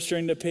people and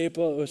ministering to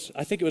people,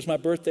 I think it was my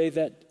birthday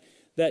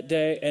that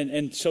day.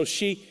 And so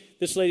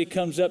this lady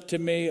comes up to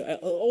me, an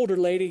older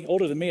lady,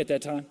 older than me at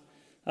that time.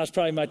 I was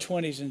probably in my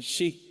 20s. And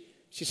she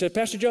said,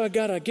 Pastor Joe, I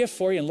got a gift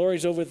for you. And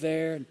Lori's over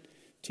there and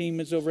team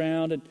is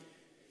around. And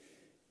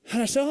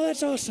I said, oh,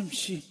 that's awesome.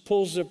 She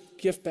pulls a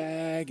gift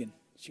bag and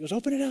she goes,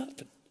 open it up.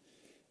 And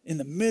in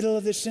the middle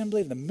of the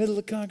assembly, in the middle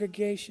of the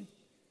congregation,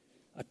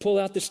 I pull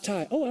out this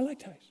tie. Oh, I like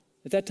ties.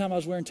 At that time, I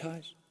was wearing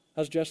ties. I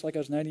was dressed like I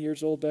was 90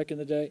 years old back in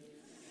the day.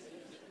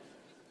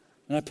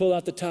 And I pull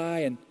out the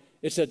tie, and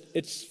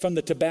it's from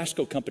the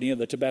Tabasco company,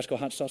 the Tabasco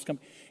hot sauce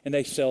company, and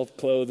they sell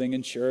clothing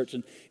and shirts,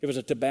 and it was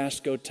a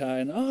Tabasco tie,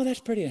 and oh, that's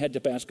pretty, and had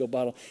Tabasco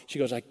bottle. She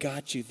goes, I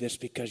got you this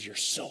because you're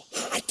so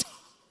hot.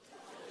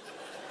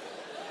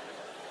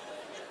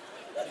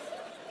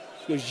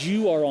 She goes,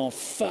 you are on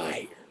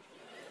fire.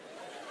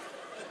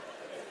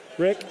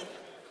 Rick,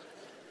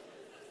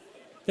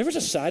 there was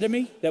a side of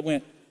me that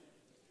went,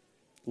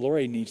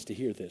 Lori needs to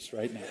hear this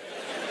right now.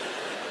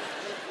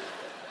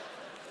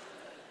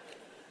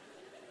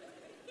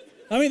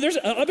 I mean,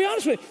 I'll be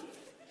honest with you.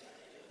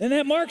 In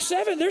that Mark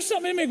 7, there's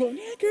something in me going,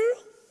 yeah, girl.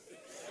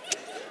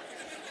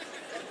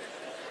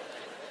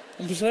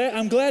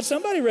 I'm glad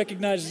somebody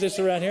recognizes this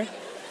around here.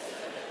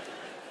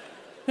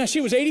 Now,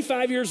 she was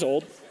 85 years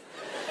old.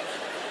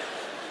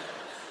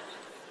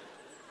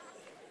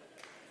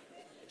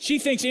 She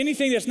thinks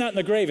anything that's not in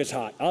the grave is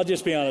hot. I'll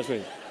just be honest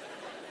with you.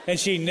 And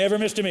she never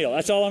missed a meal.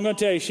 That's all I'm going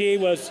to tell you. She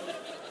was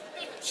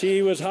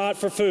hot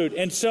for food.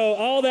 And so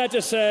all that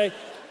to say,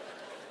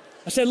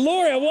 I said,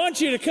 Lori, I want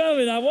you to come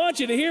and I want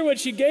you to hear what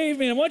she gave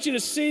me. And I want you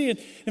to see. And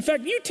in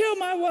fact, you tell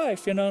my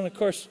wife, and of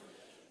course,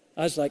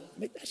 I was like,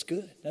 that's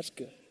good. That's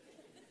good.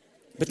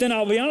 But then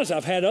I'll be honest,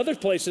 I've had other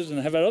places and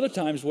I've had other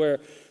times where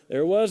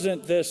there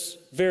wasn't this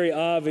very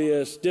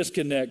obvious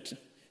disconnect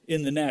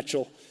in the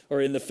natural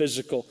or in the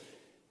physical.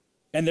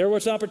 And there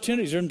was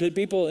opportunities. There have been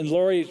people, and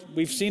Lori,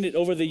 we've seen it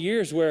over the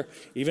years where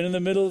even in the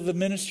middle of the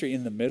ministry,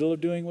 in the middle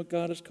of doing what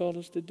God has called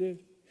us to do,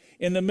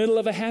 in the middle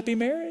of a happy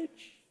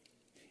marriage,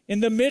 in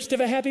the midst of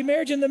a happy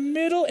marriage, in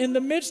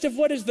the midst of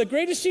what is the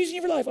greatest season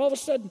of your life, all of a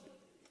sudden,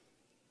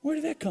 where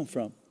did that come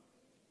from?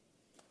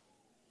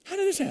 How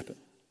did this happen?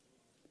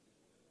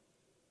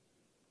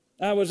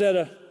 I was at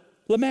a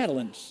La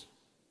Madeleine's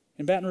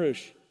in Baton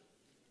Rouge.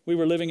 We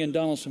were living in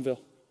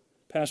Donaldsonville,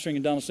 pastoring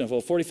in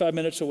Donaldsonville, 45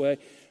 minutes away.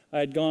 I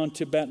had gone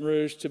to Baton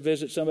Rouge to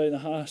visit somebody in the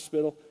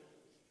hospital,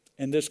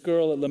 and this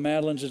girl at La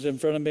Madeleine's is in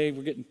front of me.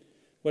 We're getting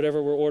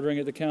whatever we're ordering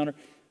at the counter,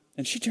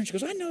 and she turns, she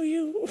goes, I know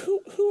you.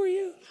 Who are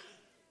you?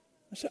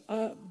 I said,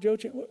 Joe,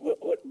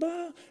 what,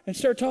 and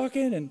start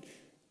talking, and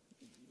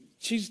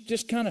she's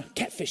just kind of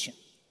catfishing.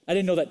 I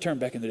didn't know that term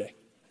back in the day.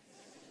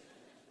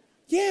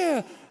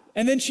 Yeah,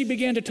 and then she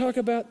began to talk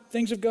about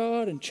things of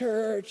God and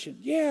church, and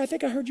yeah, I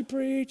think I heard you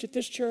preach at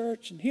this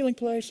church and Healing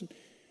Place. And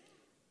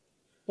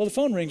well, the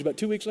phone rings about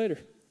 2 weeks later.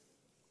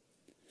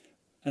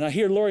 And I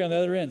hear Lori on the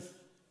other end.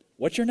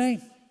 What's your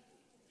name?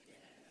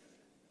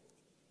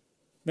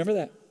 Remember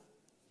that?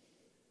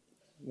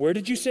 Where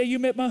did you say you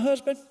met my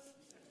husband?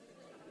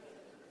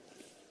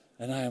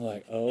 And I am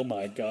like, oh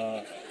my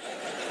God.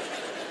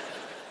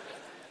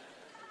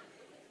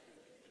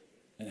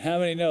 And how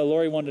many know,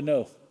 Lori wanted to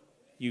know,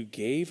 you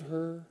gave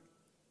her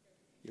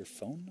your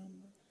phone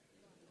number?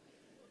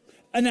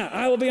 And now,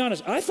 I will be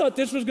honest, I thought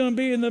this was going to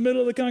be in the middle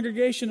of the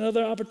congregation,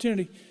 another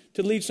opportunity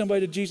to lead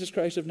somebody to Jesus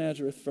Christ of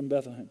Nazareth from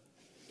Bethlehem.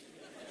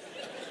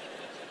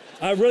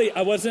 There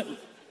was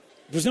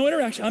no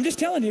interaction. I'm just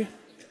telling you.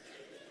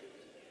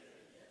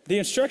 The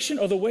instruction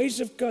or the ways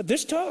of God,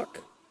 this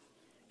talk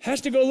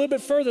has to go a little bit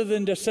further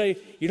than to say,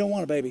 you don't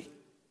want a baby.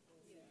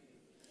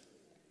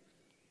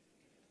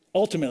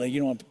 Ultimately, you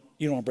don't want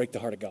to break the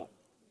heart of God.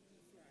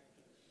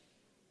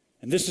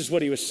 And this is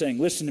what he was saying.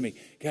 Listen to me.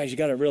 Guys, you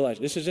got to realize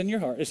this is in your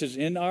heart. This is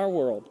in our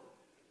world.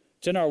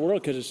 It's in our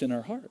world because it's in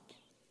our heart.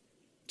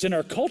 It's in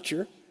our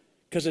culture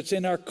because it's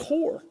in our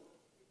core.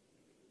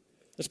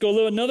 Let's go a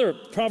little another.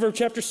 Proverbs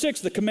chapter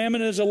 6, the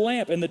commandment is a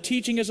lamp and the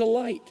teaching is a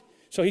light.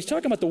 So he's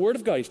talking about the Word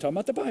of God. He's talking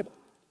about the Bible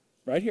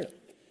right here.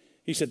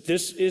 He said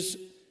this is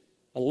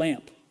a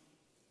lamp.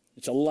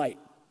 It's a light.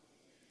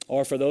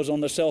 Or for those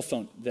on the cell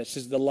phone, this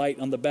is the light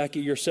on the back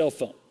of your cell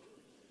phone.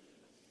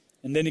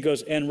 And then he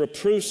goes, and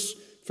reproofs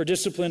for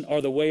discipline are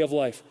the way of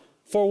life.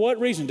 For what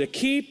reason? To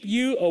keep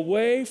you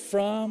away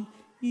from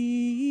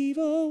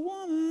evil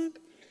woman.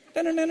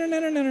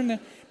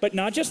 But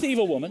not just the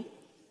evil woman.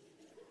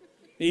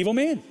 The evil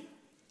man.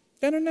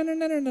 How many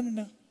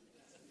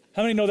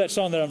know that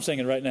song that I'm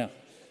singing right now?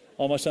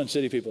 All my Sun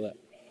City people that.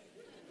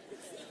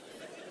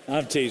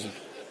 I'm teasing.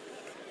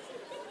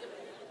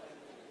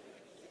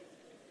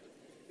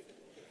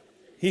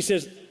 He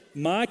says,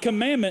 my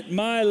commandment,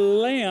 my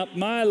lamp,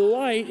 my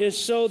light is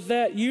so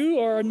that you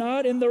are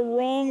not in the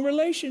wrong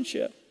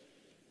relationship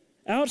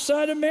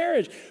outside of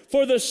marriage.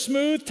 For the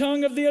smooth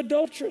tongue of the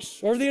adulteress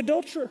or the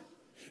adulterer.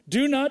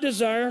 Do not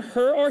desire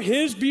her or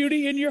his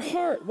beauty in your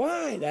heart.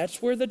 Why?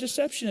 That's where the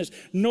deception is.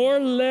 Nor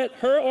let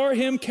her or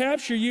him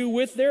capture you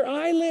with their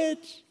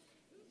eyelids.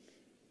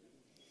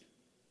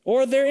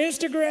 or their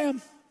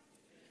Instagram,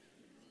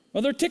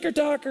 or their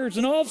TikTokers,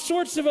 and all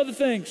sorts of other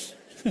things.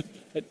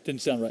 That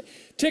didn't sound right.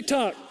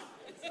 TikTok.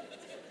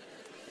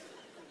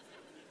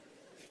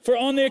 For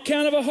on the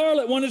account of a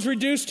harlot, one is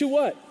reduced to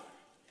what?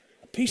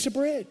 A piece of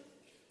bread.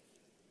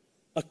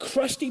 A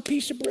crusty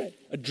piece of bread.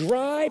 A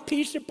dry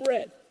piece of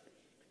bread.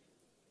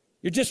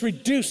 You're just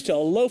reduced to a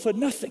loaf of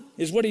nothing,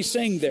 is what he's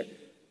saying there.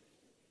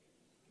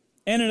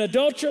 And an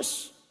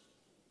adulteress,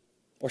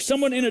 or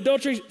someone in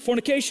adultery,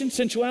 fornication,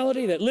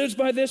 sensuality, that lives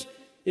by this,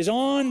 is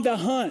on the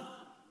hunt.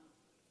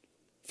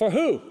 For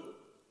who?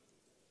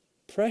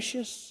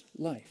 Precious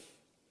life.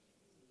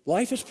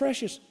 Life is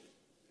precious.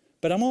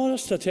 But I'm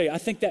honest to tell you, I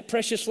think that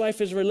precious life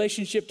is a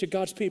relationship to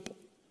God's people.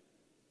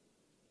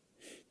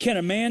 Can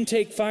a man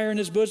take fire in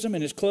his bosom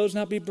and his clothes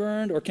not be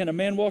burned? Or can a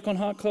man walk on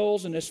hot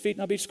coals and his feet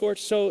not be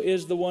scorched? So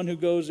is the one who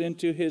goes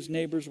into his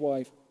neighbor's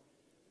wife.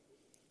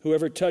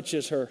 Whoever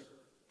touches her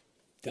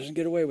doesn't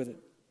get away with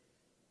it.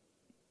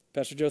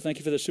 Pastor Joe, thank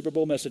you for the Super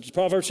Bowl message.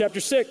 Proverbs chapter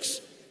 6.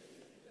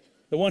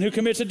 The one who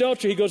commits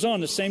adultery, he goes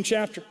on, the same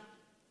chapter.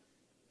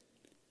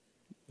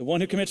 The one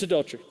who commits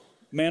adultery,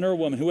 man or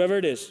woman, whoever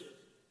it is,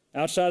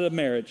 outside of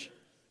marriage,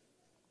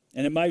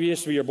 and it might be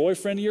just for your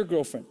boyfriend or your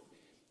girlfriend,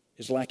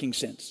 is lacking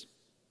sense.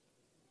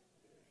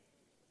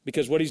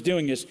 Because what he's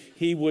doing is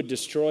he would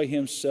destroy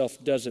himself,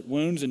 does it.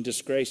 Wounds and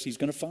disgrace he's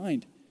going to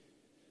find.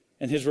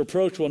 And his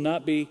reproach will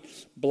not be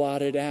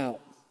blotted out.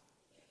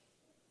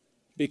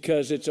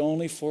 Because it's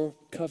only for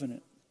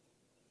covenant.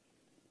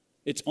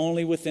 It's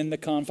only within the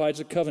confines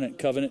of covenant.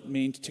 Covenant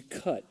means to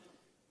cut.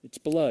 It's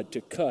blood,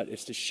 to cut.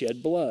 It's to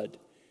shed blood.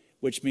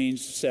 Which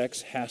means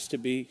sex has to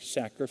be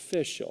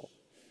sacrificial.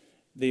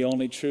 The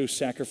only true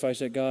sacrifice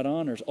that God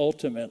honors,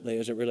 ultimately,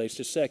 as it relates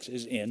to sex,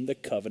 is in the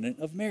covenant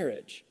of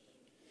marriage.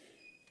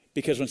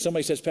 Because when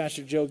somebody says,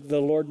 Pastor Joe, the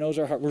Lord knows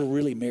our heart, we're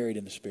really married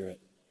in the Spirit.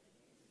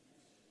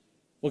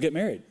 We'll get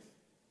married.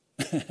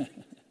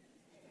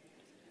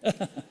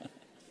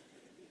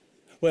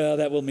 Well,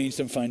 that will mean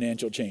some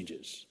financial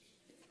changes.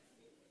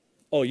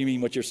 Oh, you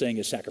mean what you're saying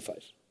is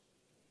sacrifice?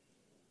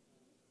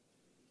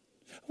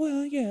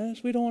 Well,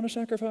 yes, we don't want to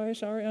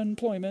sacrifice our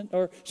employment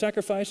or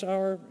sacrifice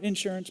our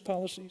insurance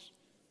policies.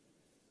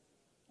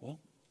 Well,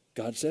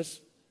 God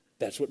says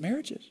that's what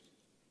marriage is.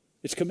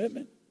 It's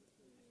commitment.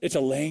 It's a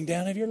laying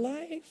down of your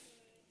life.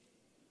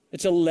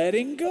 It's a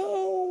letting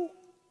go.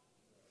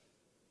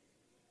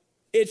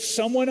 It's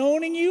someone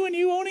owning you and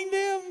you owning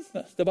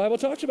them. The Bible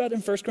talks about it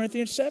in 1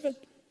 Corinthians 7.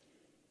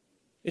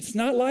 It's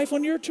not life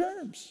on your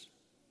terms.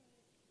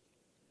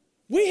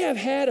 We have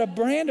had a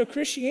brand of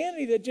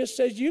Christianity that just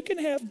says you can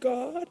have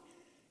God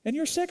and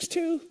your sex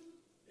too,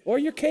 or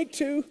your cake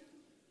too.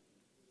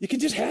 You can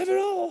just have it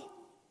all.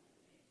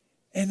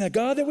 And the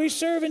God that we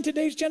serve in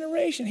today's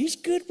generation, he's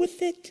good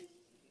with it.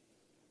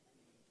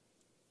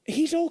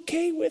 He's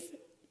okay with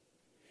it.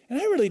 And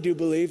I really do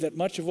believe that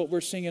much of what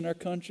we're seeing in our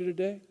country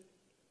today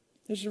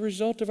is a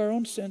result of our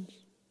own sins.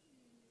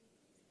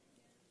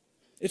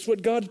 It's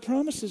what God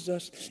promises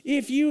us.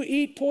 If you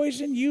eat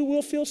poison, you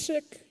will feel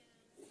sick.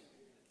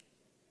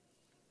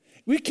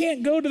 We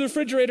can't go to the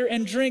refrigerator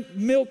and drink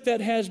milk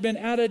that has been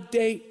out of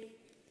date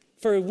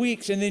for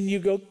weeks and then you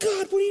go,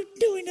 God, what are you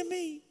doing to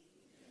me?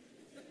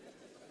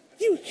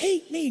 You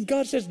hate me. And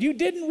God says, you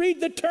didn't read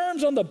the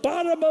terms on the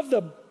bottom of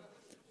the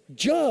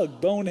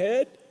jug,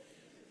 bonehead.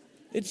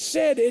 It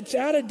said it's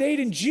out of date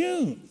in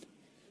June.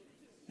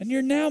 And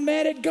you're now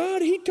mad at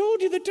God. He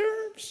told you the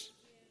terms.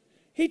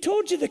 He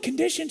told you the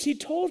conditions. He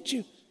told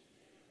you.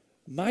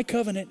 My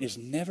covenant is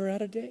never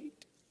out of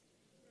date.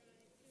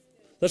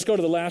 Let's go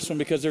to the last one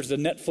because there's the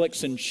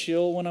Netflix and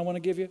chill one I want to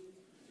give you.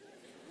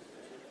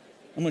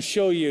 I'm going to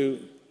show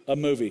you a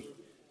movie.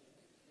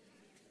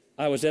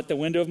 I was at the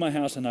window of my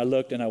house and I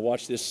looked and I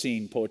watched this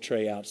scene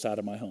portray outside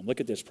of my home.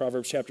 Look at this,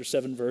 Proverbs chapter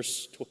 7,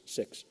 verse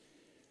 6.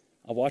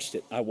 I watched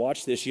it. I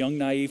watched this young,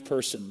 naive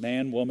person,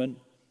 man, woman,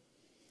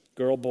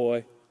 girl,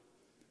 boy,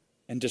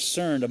 and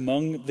discerned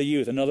among the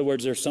youth. In other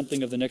words, there's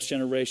something of the next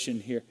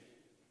generation here.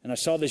 And I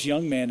saw this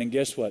young man, and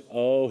guess what?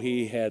 Oh,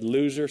 he had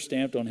loser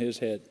stamped on his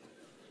head.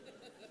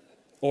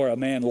 Or a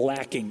man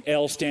lacking.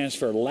 L stands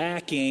for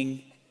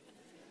lacking.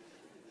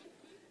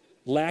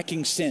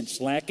 Lacking sense,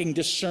 lacking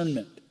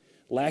discernment,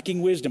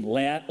 lacking wisdom,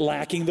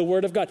 lacking the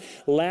word of God,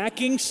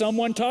 lacking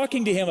someone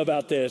talking to him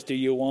about this. Do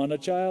you want a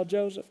child,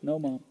 Joseph? No,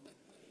 Mom.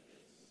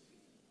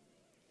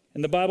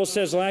 And the Bible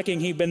says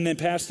lacking, he'd been then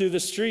passed through the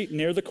street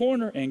near the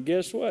corner, and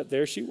guess what?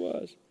 There she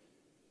was.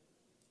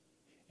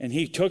 And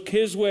he took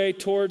his way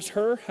towards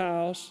her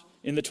house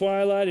in the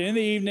twilight, in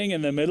the evening,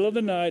 in the middle of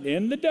the night,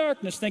 in the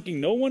darkness, thinking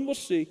no one will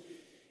see.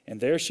 And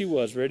there she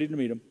was, ready to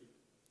meet him.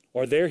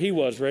 Or there he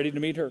was, ready to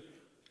meet her.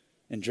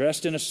 And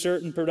dressed in a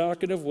certain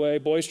provocative way,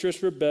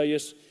 boisterous,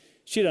 rebellious.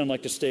 She doesn't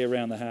like to stay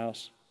around the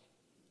house,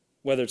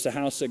 whether it's the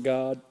house of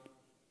God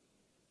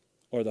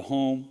or the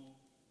home.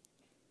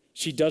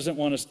 She doesn't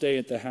want to stay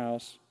at the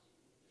house.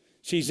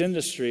 She's in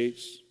the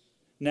streets,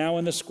 now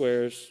in the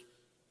squares,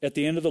 at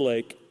the end of the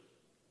lake,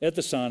 at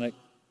the Sonic,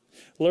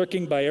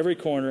 lurking by every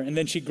corner, and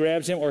then she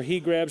grabs him or he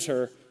grabs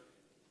her,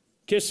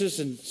 kisses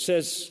and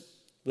says,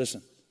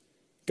 listen,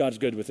 God's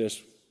good with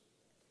this.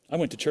 I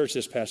went to church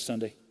this past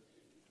Sunday.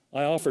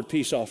 I offered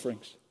peace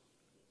offerings.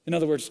 In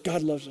other words,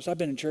 God loves us. I've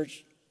been in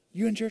church.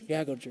 You in church?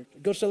 Yeah, I go to church.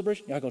 Go to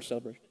celebration? Yeah, I go to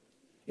celebration.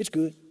 It's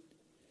good.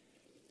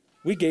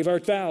 We gave our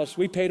vows.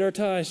 We paid our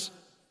tithes.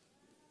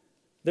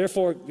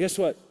 Therefore, guess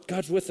what?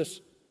 God's with us.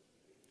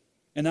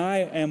 And I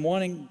am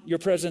wanting your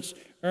presence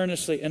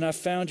earnestly, and I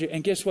found you.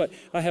 And guess what?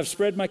 I have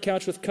spread my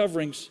couch with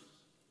coverings,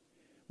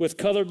 with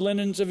colored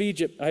linens of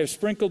Egypt. I have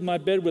sprinkled my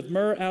bed with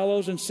myrrh,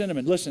 aloes, and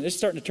cinnamon. Listen, it's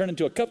starting to turn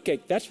into a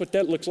cupcake. That's what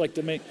that looks like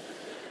to me.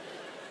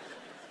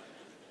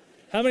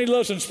 How many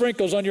love some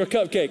sprinkles on your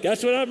cupcake?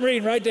 That's what I'm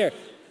reading right there.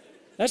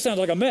 That sounds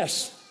like a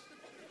mess.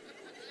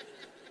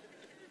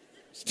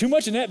 It's too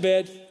much in that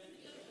bed.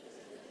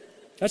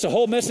 That's a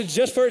whole message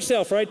just for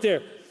itself right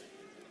there.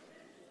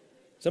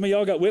 Some of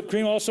y'all got whipped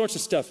cream, all sorts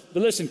of stuff.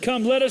 But listen,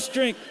 come, let us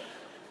drink.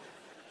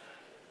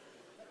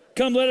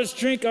 Come, let us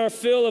drink our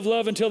fill of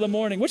love until the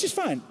morning, which is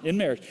fine in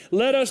marriage.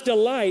 Let us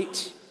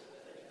delight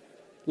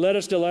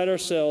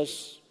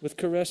ourselves with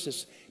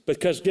caresses.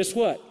 Because guess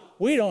what?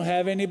 We don't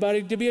have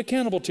anybody to be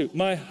accountable to.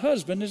 My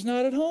husband is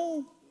not at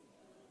home.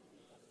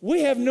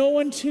 We have no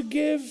one to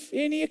give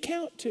any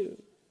account to.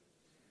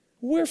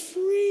 We're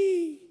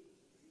free.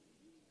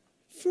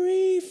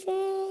 Free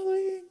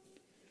falling.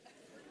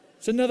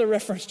 It's another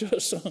reference to a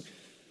song.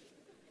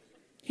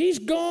 He's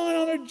gone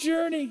on a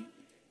journey.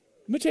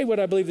 Let me tell you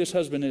what I believe this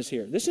husband is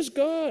here. This is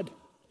God.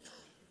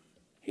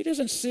 He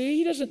doesn't see.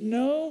 He doesn't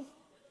know.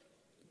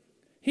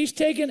 He's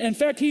taken, in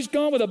fact, he's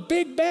gone with a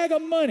big bag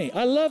of money.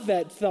 I love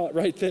that thought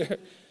right there.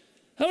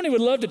 How many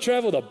would love to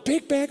travel with a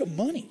big bag of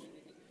money?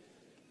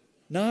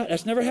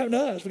 That's never happened to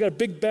us. We got a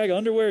big bag of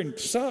underwear and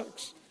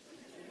socks.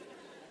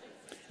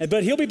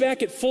 But he'll be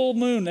back at full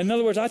moon. In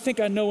other words, I think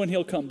I know when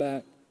he'll come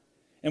back.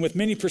 And with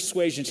many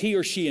persuasions, he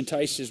or she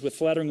entices with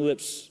flattering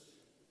lips.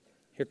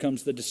 Here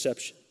comes the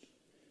deception.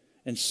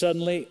 And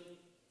suddenly,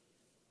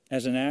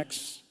 as an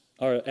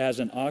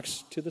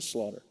ox to the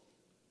slaughter,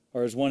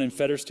 or as one in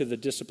fetters to the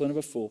discipline of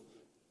a fool.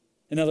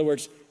 In other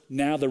words,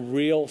 now the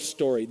real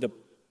story, the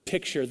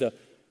picture, the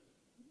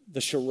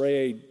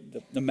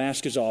charade, the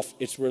mask is off.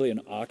 It's really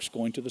an ox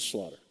going to the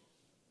slaughter.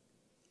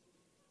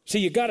 See,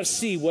 you got to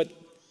see what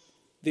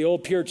the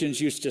old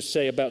Puritans used to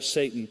say about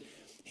Satan.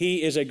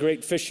 He is a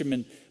great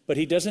fisherman, but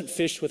he doesn't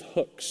fish with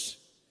hooks.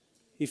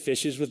 He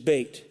fishes with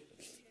bait.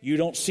 You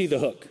don't see the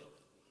hook.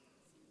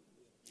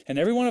 And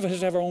every one of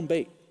us have our own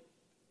bait.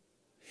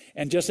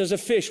 And just as a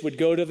fish would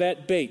go to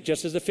that bait,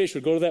 just as a fish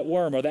would go to that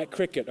worm or that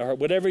cricket or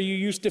whatever you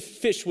used to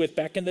fish with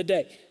back in the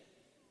day,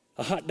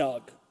 a hot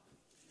dog.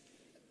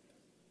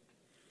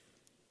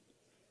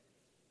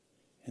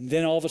 And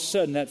then all of a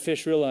sudden that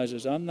fish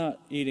realizes, I'm not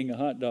eating a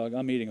hot dog,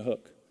 I'm eating a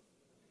hook.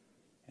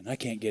 And I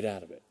can't get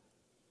out of it.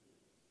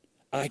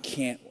 I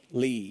can't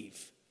leave.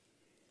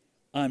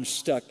 I'm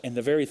stuck. And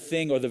the very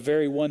thing or the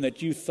very one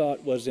that you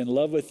thought was in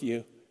love with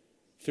you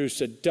through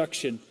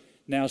seduction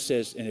now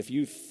says, and if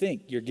you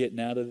think you're getting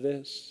out of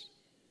this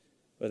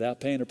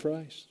without paying a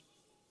price,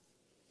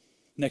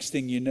 next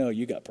thing you know,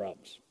 you got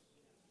problems.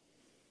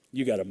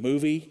 You got a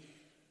movie,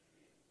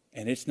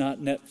 and it's not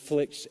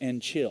Netflix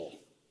and chill.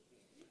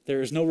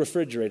 There is no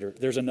refrigerator.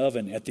 There's an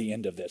oven at the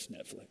end of this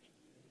Netflix.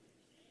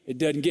 It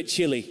doesn't get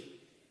chilly.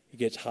 It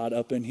gets hot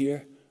up in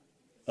here,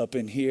 up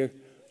in here,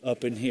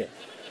 up in here.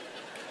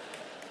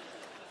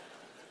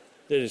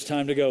 It is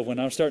time to go when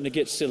I'm starting to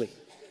get silly.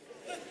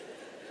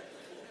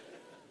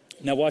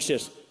 Now watch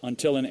this.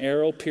 Until an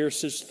arrow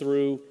pierces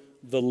through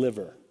the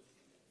liver.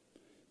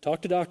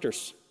 Talk to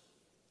doctors.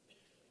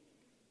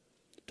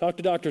 Talk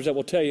to doctors that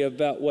will tell you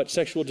about what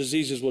sexual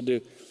diseases will do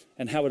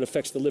and how it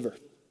affects the liver.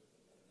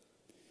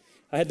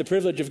 I had the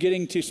privilege of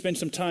getting to spend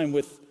some time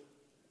with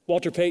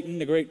Walter Payton,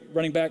 the great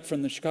running back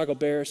from the Chicago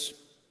Bears.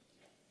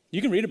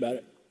 You can read about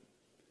it.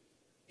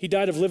 He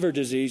died of liver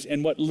disease,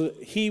 and what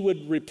he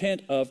would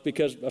repent of,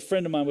 because a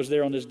friend of mine was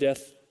there on his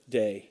death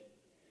day.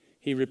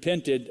 He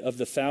repented of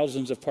the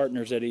thousands of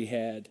partners that he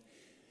had.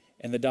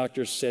 And the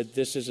doctors said,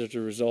 this is as a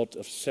result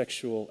of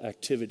sexual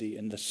activity,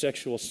 and the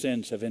sexual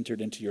sins have entered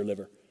into your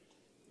liver.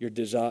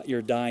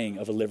 You're dying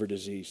of a liver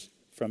disease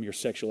from your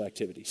sexual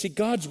activity. See,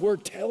 God's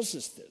word tells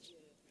us this.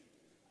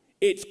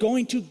 It's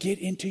going to get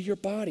into your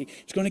body.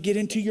 It's going to get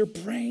into your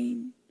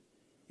brain.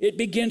 It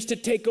begins to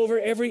take over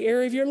every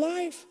area of your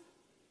life.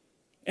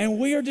 And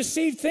we are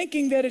deceived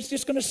thinking that it's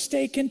just going to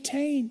stay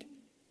contained.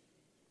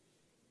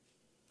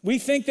 We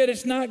think that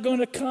it's not going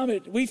to come.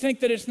 We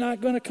think that it's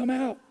not going to come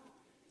out.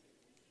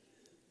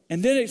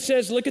 And then it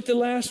says, look at the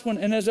last one.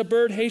 And as a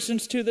bird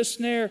hastens to the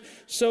snare,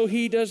 so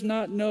he does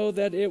not know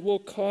that it will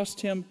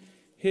cost him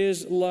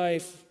his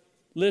life.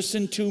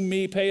 Listen to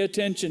me. Pay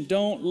attention.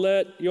 Don't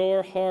let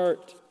your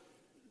heart,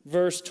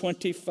 verse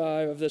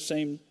 25 of the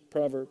same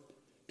proverb,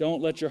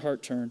 don't let your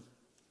heart turn.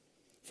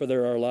 For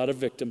there are a lot of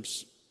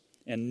victims,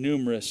 and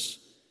numerous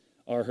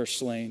are her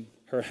slain.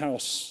 Her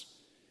house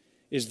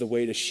is the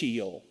way to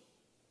Sheol.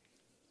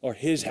 Or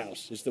his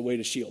house is the way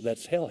to Sheol.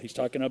 That's hell. He's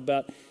talking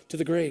about to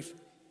the grave.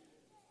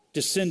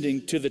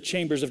 Descending to the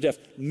chambers of death.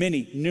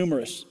 Many,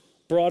 numerous.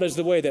 Broad is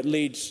the way that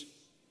leads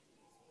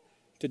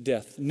to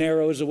death.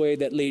 Narrow is the way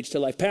that leads to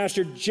life.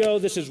 Pastor Joe,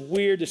 this is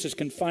weird. This is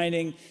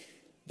confining.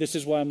 This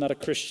is why I'm not a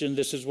Christian.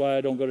 This is why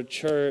I don't go to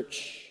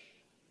church.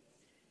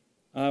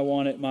 I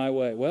want it my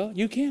way. Well,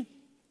 you can.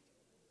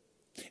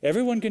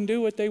 Everyone can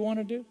do what they want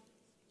to do.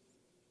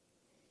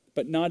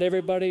 But not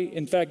everybody,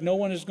 in fact, no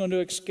one is going to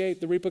escape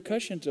the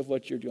repercussions of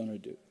what you're going to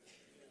do.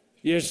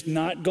 You're just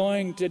not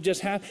going to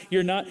just have,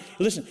 you're not,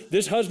 listen,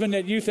 this husband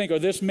that you think, or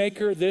this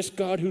maker, this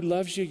God who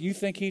loves you, you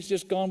think he's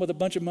just gone with a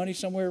bunch of money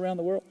somewhere around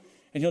the world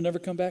and he'll never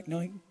come back?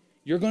 No,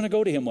 you're going to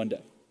go to him one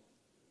day.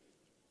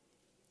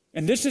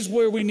 And this is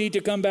where we need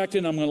to come back to,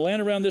 and I'm going to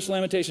land around this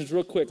Lamentations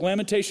real quick.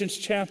 Lamentations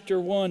chapter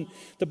 1,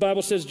 the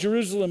Bible says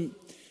Jerusalem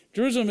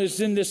is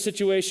in this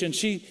situation.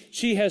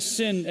 She has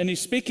sinned, and he's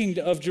speaking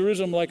of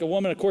Jerusalem like a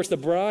woman. Of course, the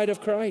bride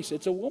of Christ,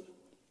 it's a woman.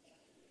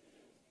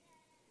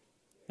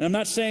 And I'm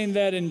not saying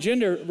that in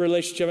gender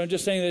relationship. I'm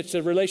just saying that it's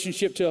a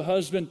relationship to a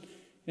husband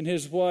and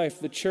his wife,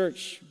 the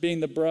church being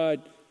the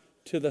bride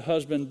to the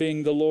husband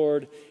being the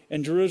Lord.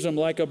 And Jerusalem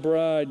like a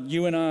bride,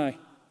 you and I,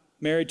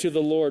 married to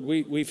the Lord.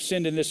 We've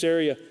sinned in this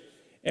area,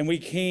 and we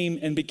came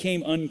and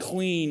became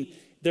unclean.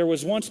 There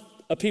was once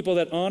a people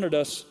that honored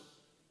us,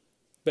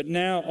 but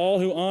now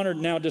all who honored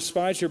now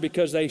despise her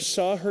because they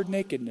saw her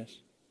nakedness.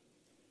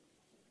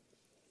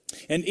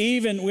 And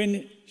even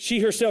when she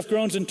herself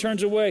groans and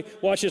turns away,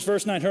 watch this,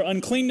 verse 9, her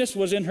uncleanness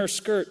was in her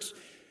skirts.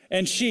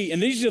 And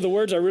these are the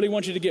words I really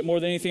want you to get more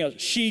than anything else,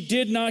 she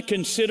did not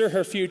consider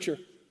her future.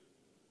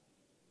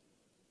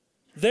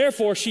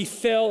 Therefore, she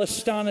fell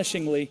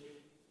astonishingly.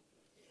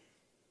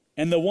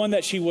 And the one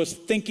that she was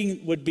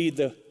thinking would be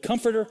the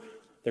comforter,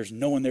 there's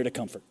no one there to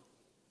comfort.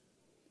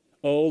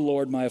 Oh,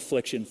 Lord, my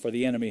affliction, for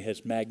the enemy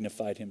has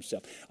magnified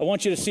himself. I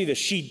want you to see this.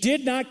 She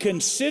did not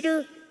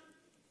consider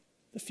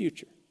the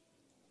future.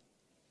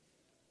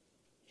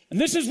 And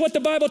this is what the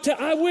Bible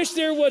tells. I wish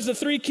there was the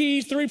 3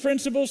 keys, 3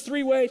 principles,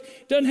 3 ways.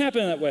 It doesn't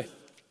happen that way. In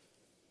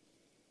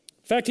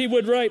fact,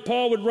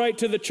 Paul would write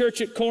to the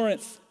church at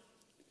Corinth.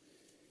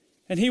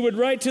 And he would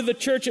write to the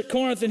church at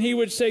Corinth and he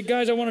would say,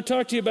 guys, I want to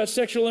talk to you about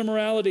sexual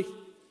immorality.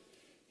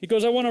 He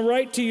goes, I want to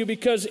write to you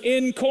because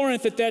in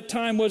Corinth at that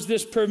time was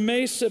this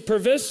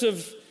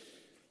pervasive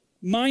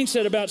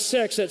mindset about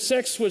sex, that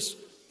sex was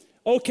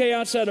okay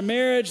outside of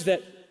marriage,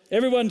 that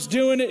everyone's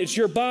doing it, it's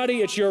your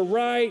body, it's your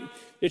right,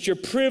 it's your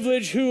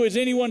privilege, who is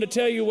anyone to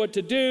tell you what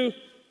to do?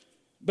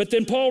 But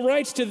then Paul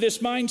writes to this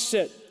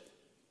mindset.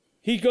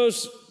 He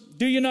goes,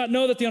 do you not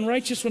know that the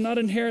unrighteous will not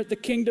inherit the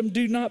kingdom?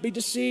 Do not be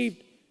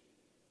deceived.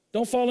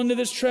 Don't fall into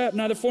this trap.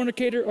 Neither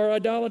fornicator or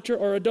idolater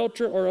or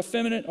adulterer or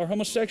effeminate or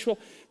homosexual,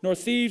 nor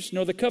thieves,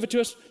 nor the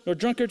covetous, nor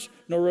drunkards,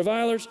 nor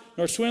revilers,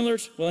 nor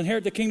swindlers will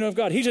inherit the kingdom of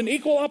God. He's an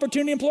equal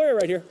opportunity employer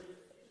right here.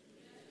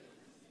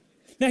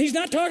 Now, he's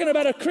not talking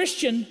about a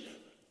Christian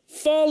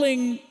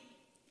falling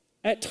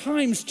at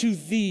times to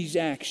these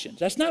actions.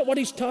 That's not what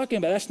he's talking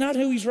about. That's not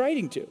who he's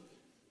writing to.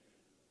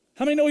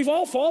 How many know we've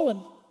all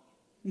fallen?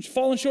 And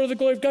fallen short of the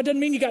glory of God. Doesn't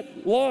mean you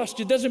got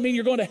lost. It doesn't mean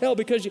you're going to hell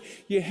because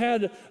you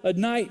had a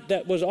night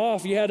that was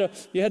off. You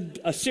had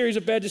a series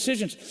of bad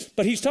decisions.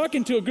 But he's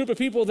talking to a group of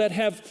people that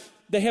have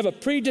a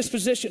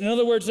predisposition. In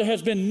other words, there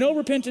has been no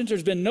repentance.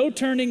 There's been no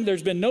turning.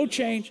 There's been no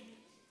change.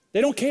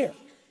 They don't care.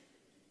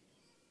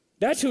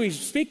 That's who he's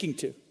speaking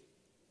to.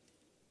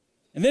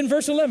 And then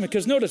verse 11,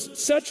 because notice,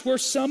 such were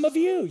some of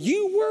you.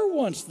 You were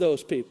once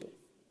those people.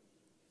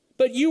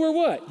 But you were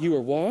what? You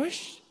were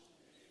washed.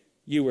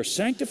 You were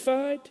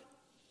sanctified.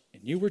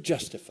 And you were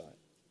justified.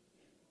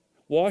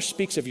 Wash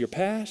speaks of your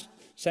past,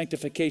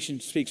 sanctification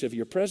speaks of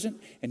your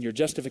present, and your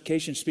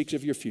justification speaks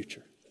of your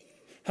future.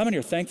 How many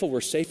are thankful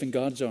we're safe in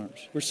God's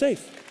arms? We're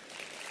safe.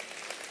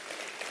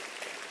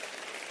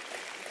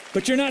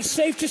 But you're not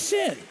safe to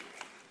sin.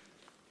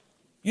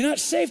 You're not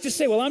safe to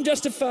say, well, I'm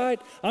justified,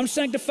 I'm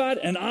sanctified,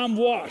 and I'm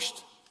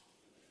washed.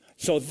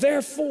 So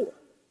therefore,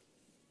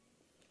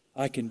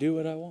 I can do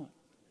what I want.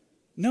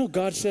 No,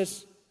 God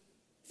says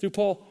through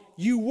Paul,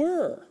 you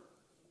were.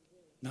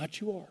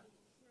 Not you are.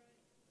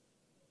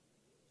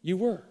 You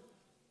were.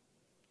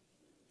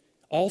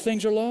 All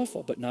things are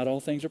lawful, but not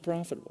all things are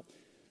profitable.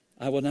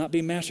 I will not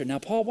be master. Now,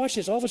 Paul, watch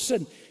this. All of a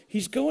sudden,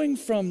 he's going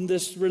from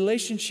this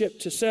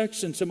relationship to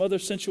sex and some other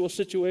sensual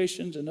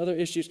situations and other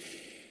issues,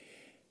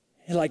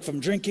 like from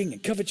drinking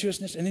and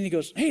covetousness. And then he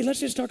goes, hey, let's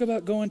just talk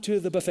about going to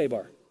the buffet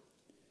bar.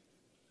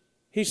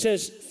 He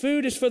says,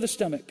 food is for the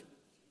stomach,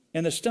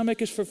 and the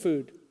stomach is for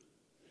food.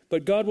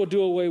 But God will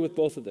do away with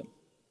both of them.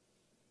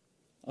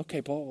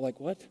 Okay, Paul, like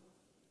what?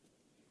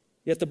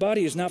 Yet the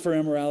body is not for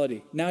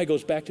immorality. Now he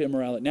goes back to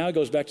immorality. Now he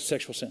goes back to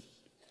sexual sin.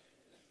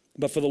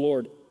 But for the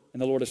Lord,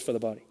 and the Lord is for the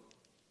body.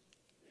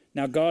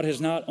 Now God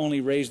has not only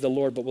raised the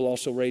Lord, but will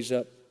also raise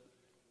up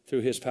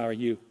through his power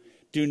you.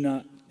 Do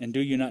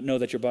you not know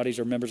that your bodies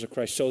are members of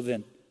Christ? So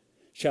then,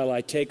 shall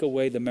I take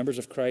away the members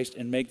of Christ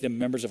and make them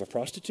members of a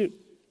prostitute?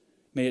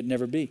 May it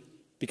never be.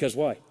 Because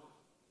why?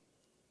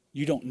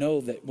 You don't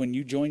know that when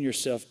you join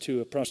yourself to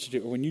a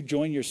prostitute or when you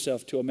join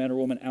yourself to a man or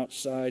woman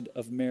outside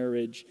of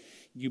marriage,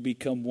 you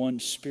become one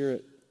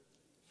spirit.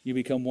 You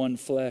become one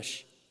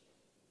flesh.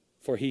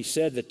 For he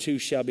said the two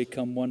shall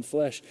become one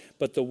flesh,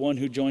 but the one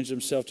who joins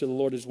himself to the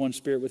Lord is one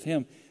spirit with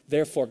him.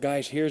 Therefore,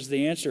 guys, here's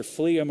the answer.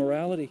 Flee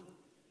immorality.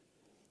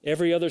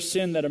 Every other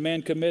sin that a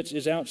man commits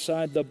is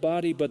outside the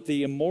body, but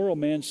the immoral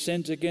man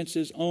sins against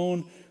his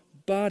own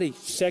body.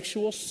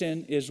 Sexual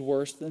sin is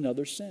worse than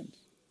other sins.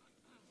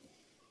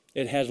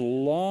 It has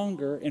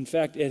longer, in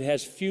fact, it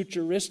has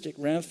futuristic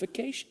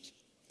ramifications.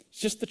 It's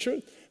just the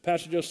truth.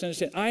 Pastor Joe Sender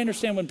said, I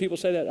understand when people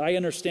say that. I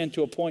understand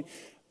to a point.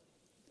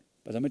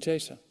 But let me tell you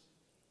something.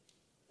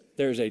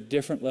 There is a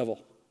different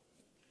level.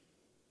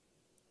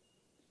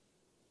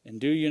 And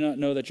do you not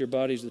know that your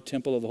body is the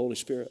temple of the Holy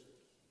Spirit,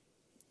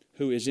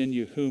 who is in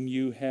you, whom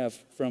you have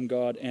from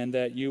God, and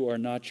that you are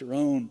not your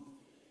own?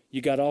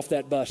 You got off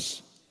that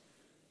bus.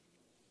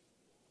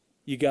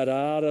 You got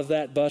out of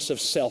that bus of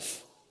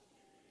self,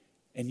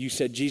 and you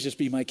said, Jesus,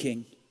 be my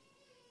king.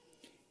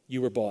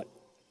 You were bought.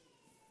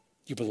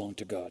 You belong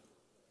to God.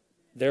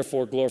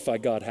 Therefore, glorify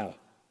God how?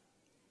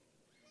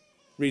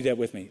 Read that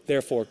with me.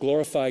 Therefore,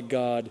 glorify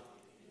God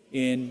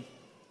in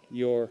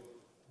your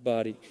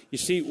body. You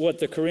see, what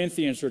the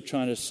Corinthians were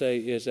trying to say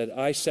is that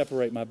I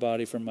separate my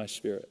body from my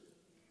spirit.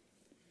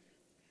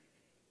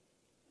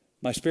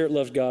 My spirit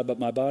loves God, but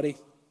my body,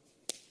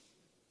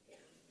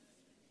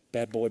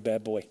 bad boy,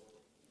 bad boy.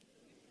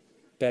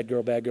 Bad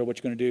girl, what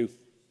you going to do?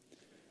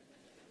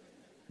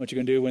 What you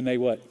going to do when they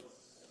what?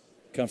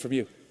 Come from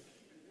you.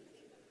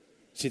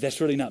 See, that's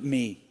really not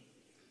me.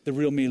 The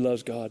real me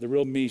loves God. The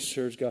real me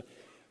serves God.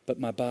 But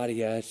my body,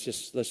 yeah, it's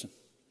just, listen.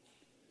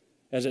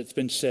 As it's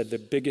been said, the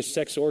biggest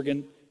sex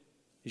organ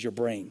is your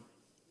brain.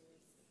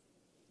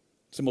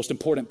 It's the most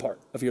important part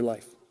of your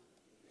life.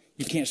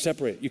 You can't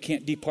separate it. You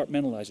can't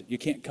departmentalize it. You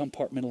can't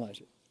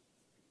compartmentalize it.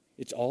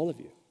 It's all of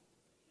you.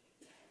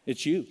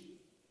 It's you.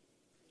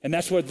 And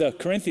that's where the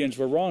Corinthians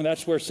were wrong.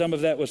 That's where some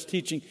of that was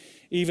teaching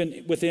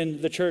even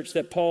within the church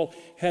that Paul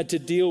had to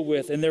deal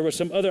with. And there were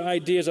some other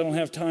ideas I don't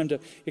have time to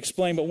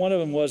explain, but one of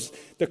them was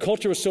the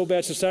culture was so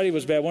bad, society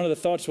was bad. One of the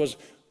thoughts was,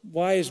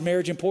 why is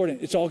marriage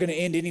important? It's all going to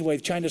end anyway.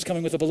 China's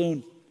coming with a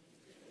balloon.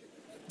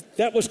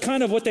 That was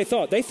kind of what they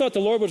thought. They thought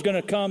the Lord was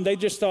going to come. They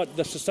just thought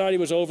the society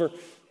was over,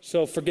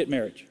 so forget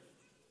marriage.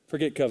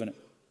 Forget covenant.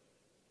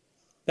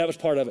 That was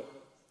part of it.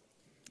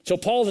 So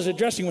Paul is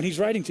addressing when he's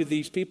writing to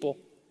these people.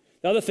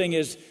 The other thing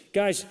is,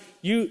 guys,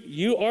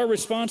 you are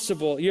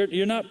responsible.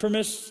 You're not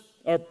promised,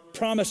 or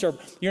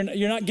you're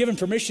not given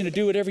permission to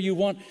do whatever you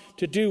want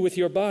to do with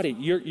your body.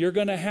 You're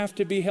going to have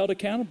to be held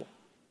accountable.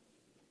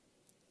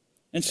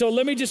 And so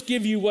let me just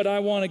give you what I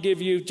want to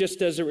give you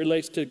just as it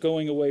relates to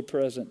going away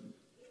present.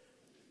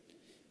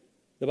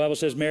 The Bible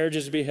says marriage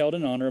is to be held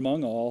in honor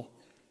among all,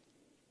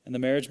 and the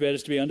marriage bed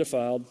is to be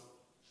undefiled.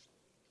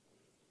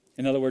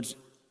 In other words,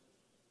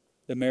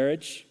 the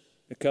marriage,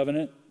 the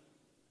covenant,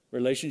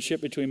 relationship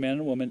between man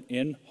and woman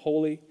in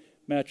holy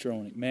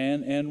matrimony,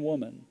 man and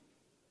woman.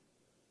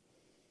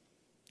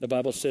 The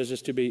Bible says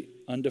it's to be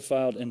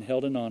undefiled and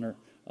held in honor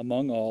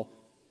among all,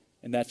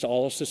 and that's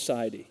all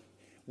society.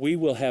 We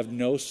will have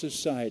no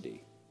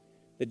society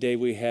the day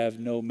we have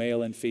no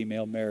male and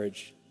female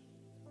marriage.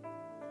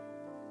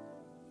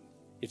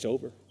 It's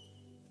over.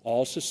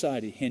 All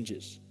society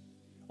hinges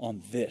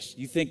on this.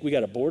 You think we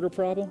got a border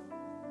problem?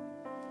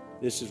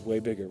 This is way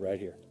bigger right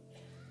here.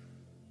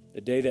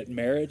 The day that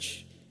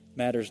marriage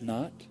matters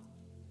not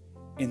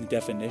in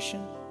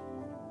definition,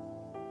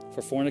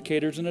 for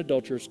fornicators and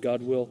adulterers,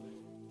 God will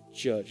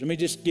judge. Let me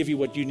just give you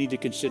what you need to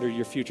consider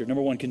your future.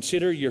 Number one,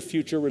 consider your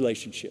future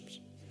relationships.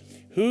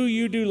 Who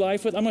you do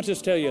life with. I'm going to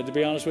just tell you, to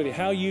be honest with you,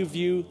 how you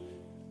view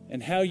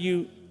and how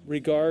you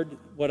regard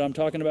what I'm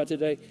talking about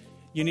today,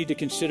 you need to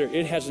consider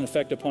it has an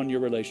effect upon your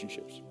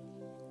relationships.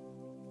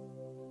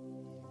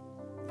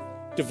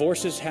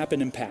 Divorces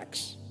happen in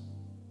packs.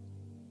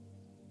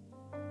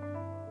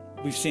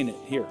 We've seen it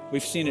here.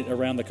 We've seen it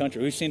around the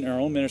country. We've seen it in our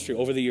own ministry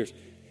over the years.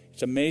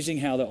 It's amazing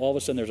how that all of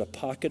a sudden there's a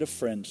pocket of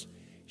friends.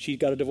 She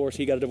got a divorce,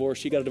 he got a divorce,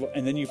 she got a divorce.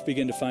 And then you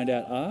begin to find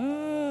out,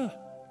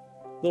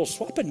 little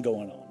swapping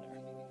going on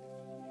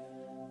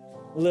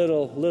there.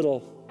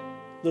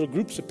 Little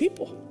groups of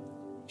people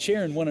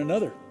sharing one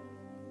another.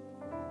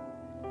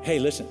 Hey,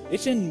 listen,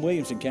 it's in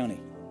Williamson County.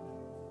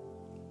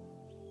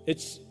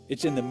 It's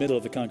in the middle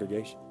of the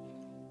congregation.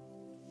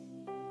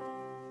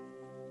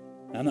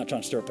 Now, I'm not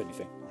trying to stir up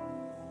anything.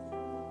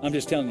 I'm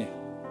just telling you,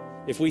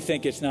 if we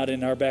think it's not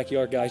in our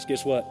backyard, guys,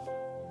 guess what?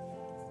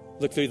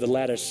 Look through the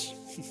lattice.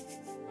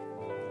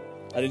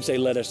 I didn't say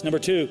lettuce. Number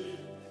two,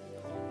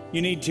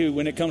 you need to,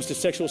 when it comes to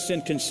sexual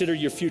sin, consider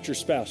your future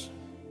spouse.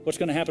 What's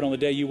going to happen on the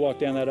day you walk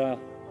down that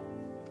aisle?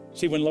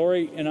 See, when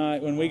Lori and I,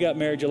 when we got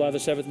married July the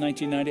 7th,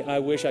 1990, I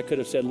wish I could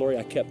have said, Lori,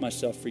 I kept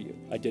myself for you.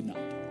 I did not.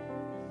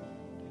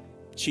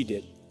 She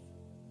did.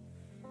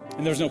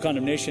 And there was no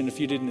condemnation if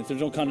you didn't. If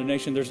there's no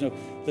condemnation,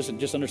 listen,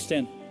 just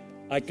understand.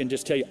 I can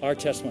just tell you our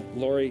testimony.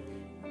 Lori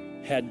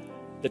had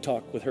the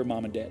talk with her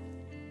mom and dad.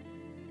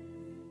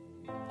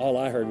 All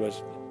I heard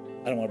was,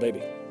 I don't want a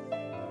baby.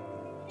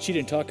 She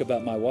didn't talk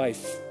about my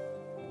wife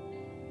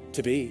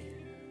to be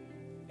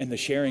and the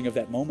sharing of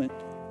that moment.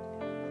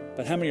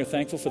 But how many are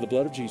thankful for the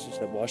blood of Jesus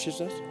that washes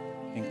us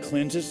and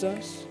cleanses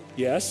us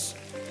Yes,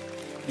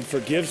 and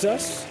forgives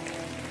us.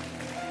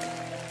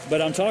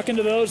 But I'm talking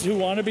to those who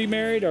want to be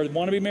married or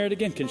want to be married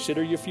again.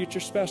 Consider your future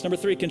spouse. Number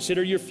 3,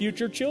 consider your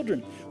future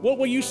children. What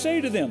will you say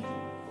to them?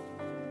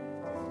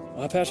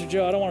 Pastor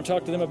Joe, I don't want to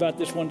talk to them about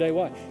this one day.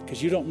 Why?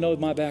 Because you don't know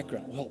my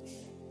background. Well,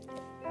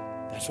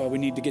 that's why we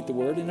need to get the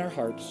word in our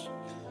hearts.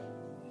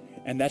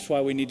 And that's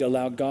why we need to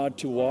allow God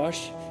to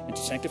wash and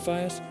to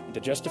sanctify us and to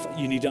justify.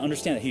 You need to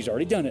understand that He's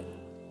already done it.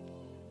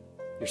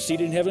 You're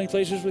seated in heavenly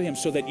places with Him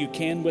so that you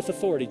can, with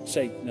authority,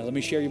 say, now let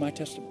me share you my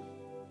testimony.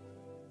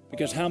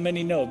 Because how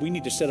many know we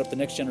need to set up the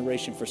next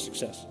generation for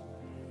success?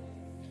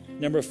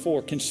 Number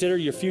 4, consider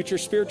your future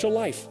spiritual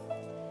life.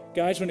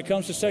 Guys, when it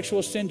comes to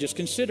sexual sin, just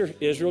consider.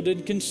 Israel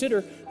didn't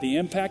consider the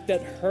impact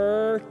that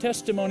her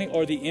testimony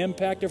or the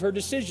impact of her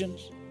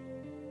decisions.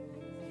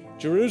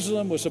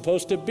 Jerusalem was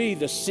supposed to be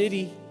the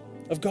city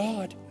of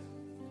God.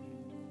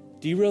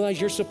 Do you realize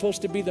you're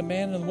supposed to be the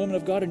man and the woman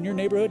of God in your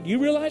neighborhood? You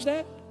realize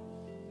that?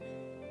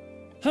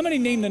 How many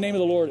name the name of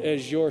the Lord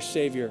as your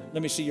Savior?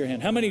 Let me see your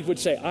hand. How many would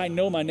say, I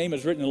know my name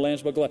is written in the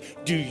Lamb's Book of Life?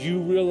 Do you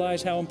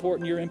realize how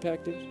important your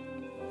impact is?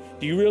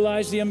 Do you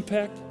realize the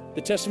impact,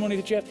 the testimony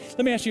that you have?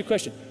 Let me ask you a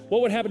question.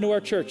 What would happen to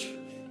our church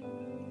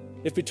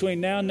if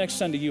between now and next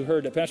Sunday you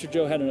heard that Pastor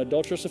Joe had an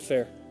adulterous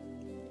affair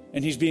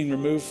and he's being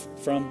removed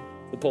from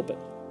the pulpit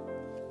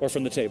or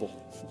from the table?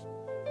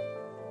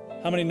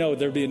 How many know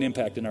there'd be an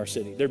impact in our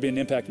city? There'd be an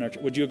impact in our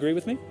church. Would you agree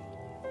with me?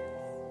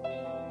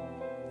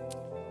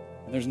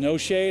 There's no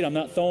shade. I'm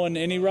not throwing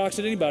any rocks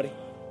at anybody.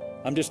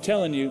 I'm just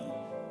telling you,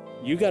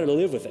 you got to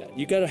live with that.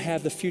 You got to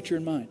have the future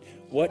in mind.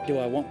 What do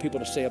I want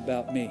people to say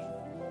about me?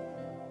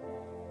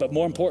 But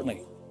more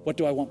importantly, what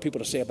do I want people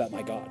to say about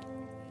my God?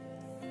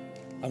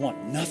 I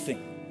want nothing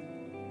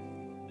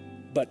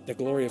but the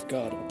glory of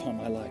God upon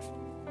my life.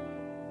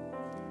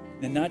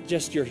 And not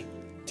just your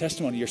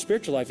testimony, your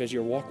spiritual life as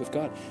your walk with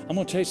God. I'm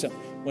going to tell you something.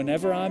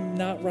 Whenever I'm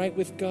not right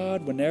with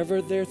God,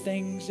 whenever there are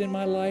things in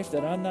my life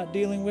that I'm not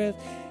dealing with,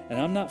 and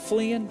I'm not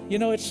fleeing, you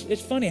know,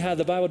 it's funny how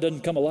the Bible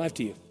doesn't come alive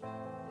to you.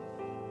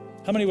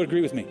 How many would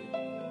agree with me?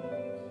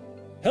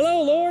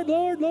 Hello, Lord,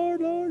 Lord, Lord,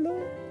 Lord,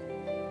 Lord.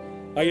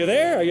 Are you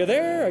there? Are you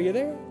there? Are you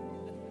there?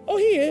 Oh,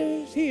 He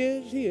is, He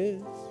is, He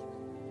is.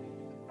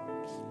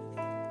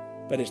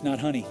 But it's not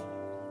honey.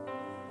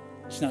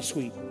 It's not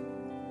sweet.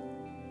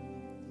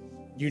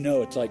 You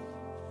know, it's like,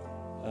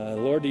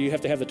 Lord, do you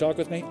have to have the talk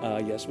with me?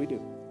 Yes, we do.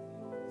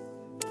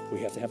 We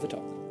have to have the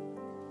talk.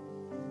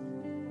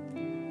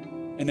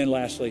 And then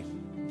lastly,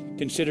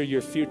 consider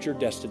your future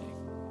destiny.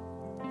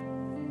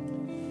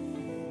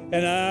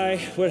 And I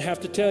would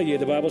have to tell you,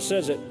 the Bible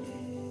says it.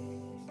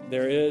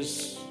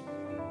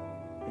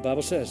 The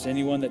Bible says,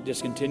 anyone that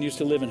just continues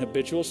to live in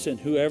habitual sin,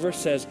 whoever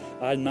says,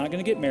 I'm not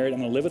going to get married, I'm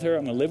going to live with her,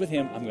 I'm going to live with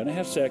him, I'm going to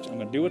have sex, I'm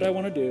going to do what I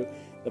want to do,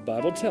 the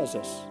Bible tells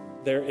us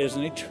there is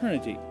an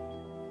eternity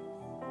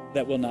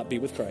that will not be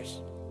with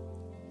Christ.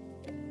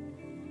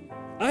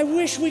 I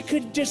wish we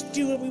could just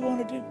do what we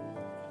want to do.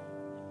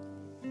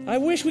 I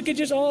wish we could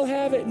just all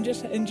have it and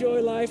just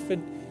enjoy life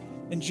and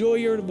enjoy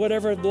your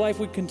whatever life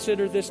we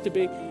consider this to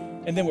be,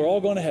 and then we're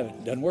all going to heaven.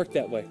 It doesn't work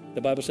that way.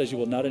 The Bible says you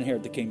will not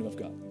inherit the kingdom of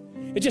God.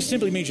 It just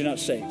simply means you're not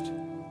saved.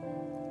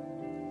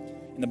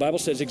 And the Bible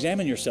says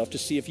examine yourself to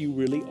see if you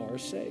really are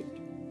saved.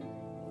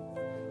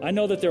 I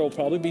know that there will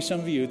probably be some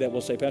of you that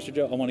will say, Pastor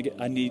Joe,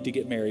 I need to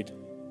get married.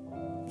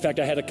 In fact,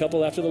 I had a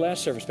couple after the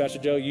last service. Pastor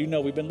Joe, you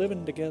know we've been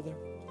living together.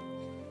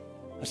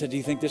 I said, do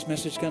you think this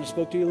message kind of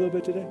spoke to you a little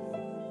bit today?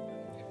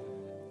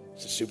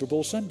 It's a Super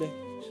Bowl Sunday.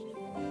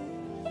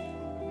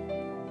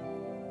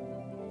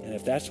 And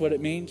if that's what it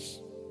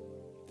means,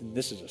 then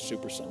this is a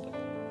Super Sunday.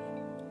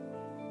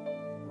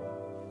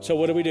 So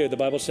what do we do? The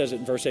Bible says it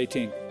in verse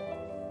 18.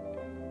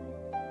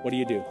 What do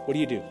you do? What do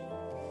you do?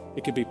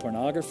 It could be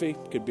pornography.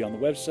 It could be on the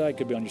website. It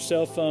could be on your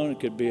cell phone. It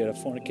could be a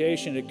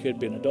fornication. It could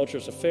be an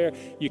adulterous affair.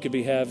 You could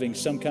be having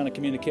some kind of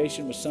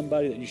communication with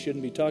somebody that you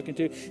shouldn't be talking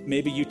to.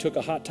 Maybe you took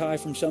a hot tie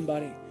from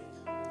somebody.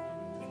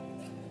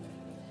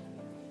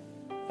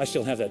 I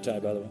still have that tie,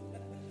 by the way.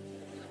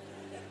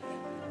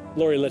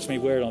 Lori lets me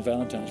wear it on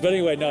Valentine's. But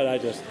anyway, no, I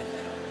just...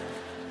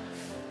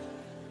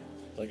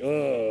 like,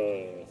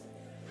 oh.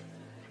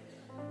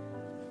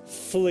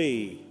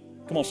 Flee.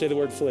 Come on, say the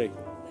word flee.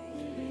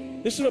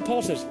 This is what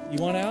Paul says.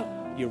 You want out?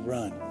 You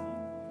run.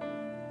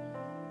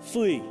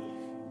 Flee.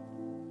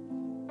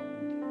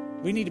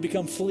 We need to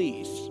become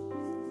fleas.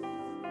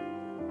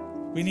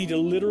 We need to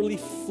literally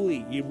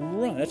flee. You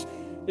run.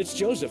 It's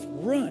Joseph.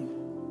 Run.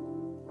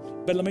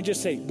 But let me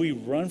just say, we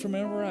run from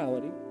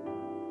immorality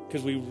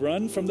because we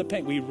run from the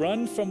pain. We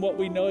run from what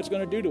we know it's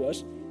going to do to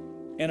us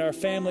and our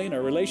family and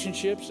our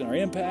relationships and our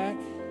impact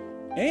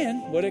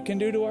and what it can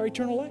do to our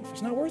eternal life.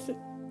 It's not worth it.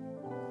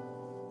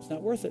 It's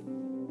not worth it.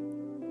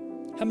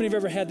 How many have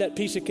ever had that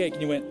piece of cake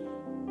and you went,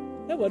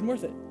 that wasn't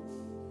worth it?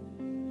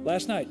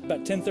 Last night,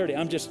 about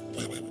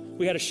 10:30,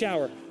 we had a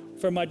shower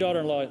for my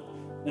daughter-in-law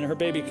and her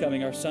baby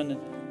coming, our son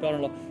and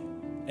daughter-in-law,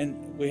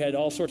 and we had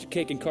all sorts of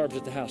cake and carbs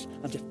at the house.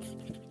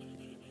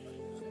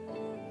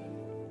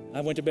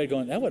 I went to bed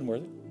going, that wasn't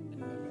worth it.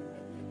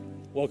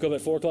 Woke up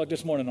at 4 o'clock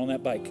this morning on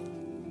that bike.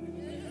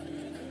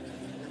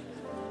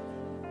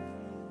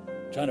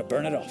 trying to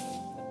burn it off.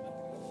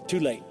 Too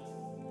late.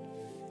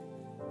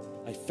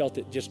 I felt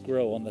it just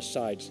grow on the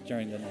sides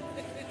during the night.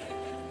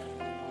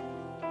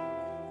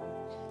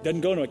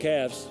 Doesn't go to my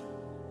calves.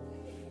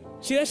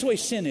 See, that's the way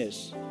sin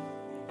is.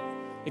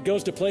 It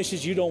goes to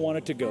places you don't want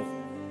it to go.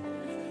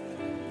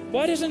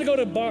 Why doesn't it go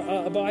to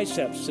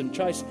biceps and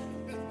triceps?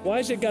 Why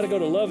has it got to go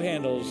to love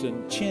handles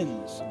and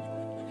chins,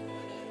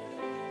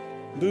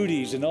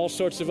 booties, and all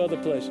sorts of other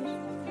places?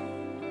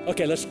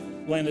 Okay, let's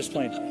land this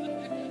plane.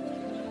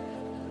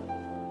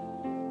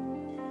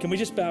 Can we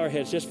just bow our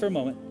heads just for a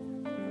moment?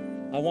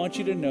 I want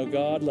you to know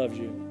God loves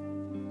you.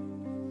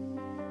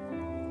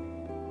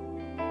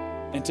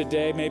 And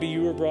today, maybe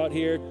you were brought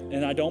here,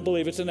 and I don't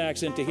believe it's an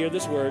accident to hear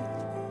this word.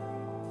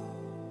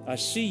 I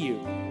see you.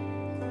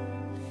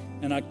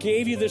 And I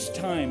gave you this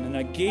time, and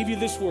I gave you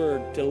this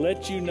word to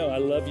let you know I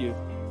love you.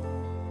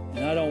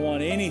 And I don't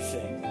want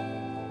anything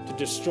to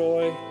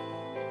destroy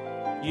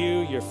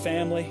you, your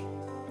family,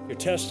 your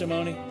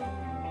testimony.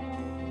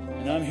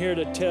 And I'm here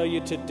to tell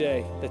you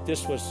today that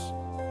this was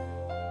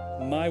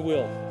my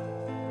will.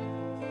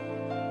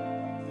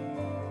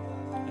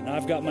 And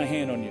I've got my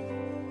hand on you.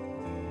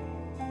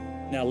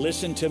 Now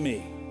listen to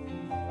me.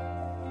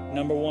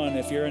 Number one,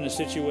 if you're in a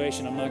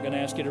situation, I'm not going to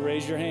ask you to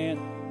raise your hand,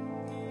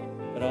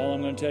 but all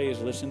I'm going to tell you is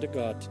listen to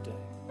God today.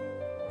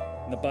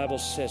 And the Bible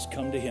says,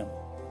 come to Him.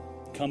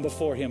 Come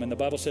before Him. And the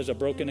Bible says, a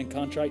broken and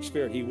contrite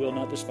spirit He will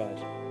not despise.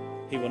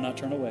 He will not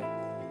turn away.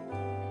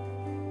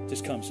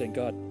 Just come saying,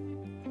 God,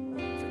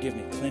 forgive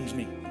me, cleanse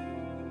me.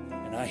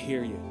 And I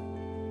hear you.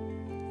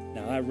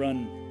 Now I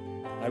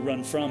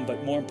run from,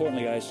 but more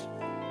importantly, guys,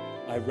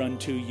 I run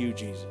to you,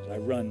 Jesus.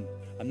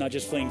 I'm not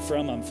just fleeing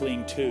from, I'm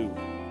fleeing to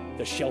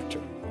the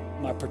shelter,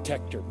 my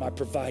protector, my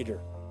provider,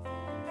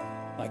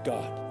 my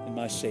God and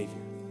my Savior.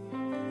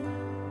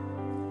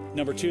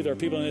 Number two, there are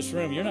people in this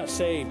room, you're not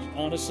saved.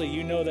 Honestly,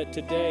 you know that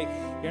today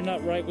you're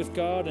not right with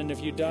God, and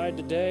if you died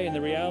today, and the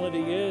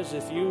reality is,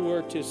 if you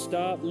were to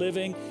stop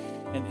living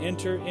and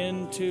enter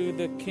into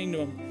the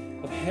kingdom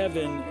of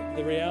heaven,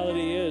 the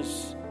reality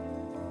is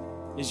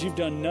you've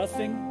done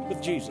nothing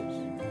with Jesus.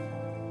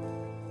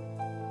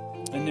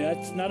 And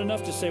that's not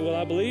enough to say, well,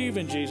 I believe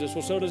in Jesus.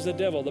 Well, so does the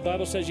devil. The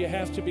Bible says you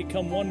have to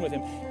become one with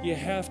Him. You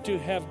have to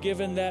have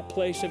given that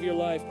place of your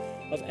life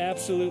of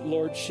absolute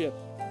lordship.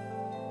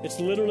 It's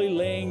literally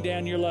laying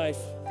down your life,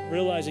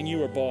 realizing you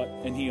were bought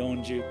and He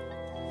owned you.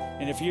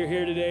 And if you're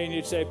here today and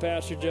you'd say,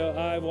 Pastor Joe,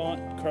 I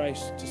want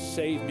Christ to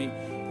save me,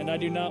 and I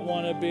do not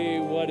want to be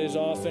what is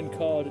often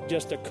called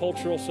just a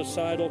cultural,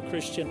 societal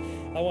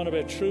Christian. I want to be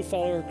a true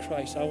follower of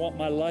Christ. I want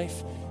my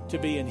life to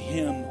be in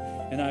Him.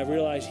 And I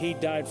realize He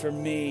died for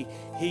me.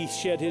 He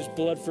shed His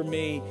blood for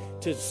me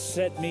to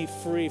set me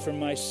free from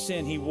my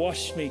sin. He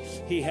washed me.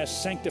 He has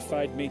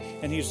sanctified me.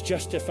 And He's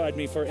justified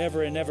me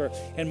forever and ever.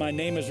 And my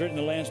name is written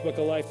in the Lamb's Book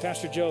of Life.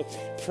 Pastor Joe,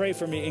 pray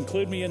for me.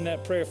 Include me in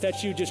that prayer. If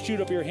that's you, just shoot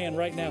up your hand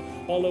right now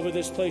all over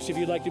this place if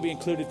you'd like to be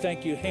included.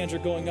 Thank you. Hands are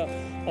going up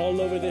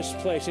all over this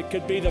place. It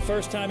could be the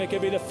first time. It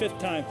could be the fifth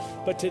time.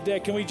 But today,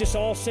 can we just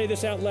all say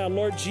this out loud?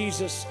 Lord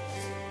Jesus,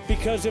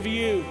 because of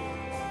you,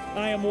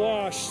 I am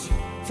washed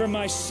from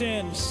my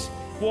sins.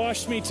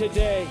 Wash me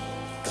today.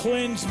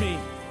 Cleanse me.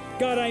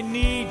 God, I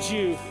need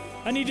you.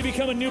 I need to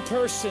become a new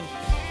person.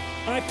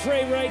 I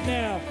pray right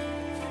now,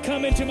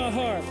 come into my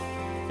heart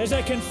as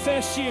I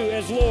confess you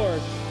as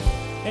Lord.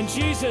 And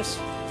Jesus,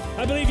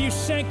 I believe you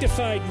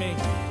sanctified me.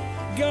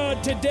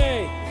 God,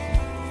 today,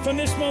 from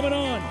this moment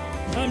on,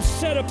 I'm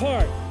set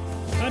apart.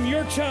 I'm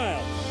your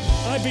child.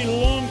 I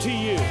belong to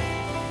you.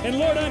 And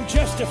Lord, I'm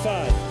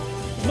justified.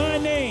 My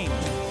name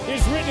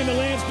is written in the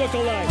Lamb's Book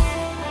of Life.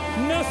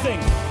 Nothing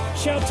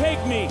shall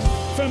take me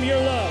from your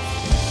love.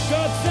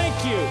 God, thank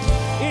you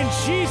in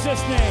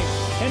Jesus' name.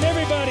 And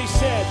everybody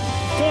said,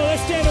 come on,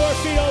 let's stand to our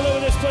feet all over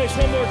this place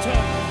one more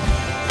time.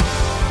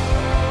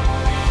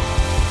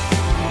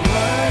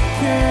 I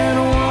can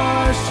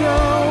wash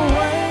away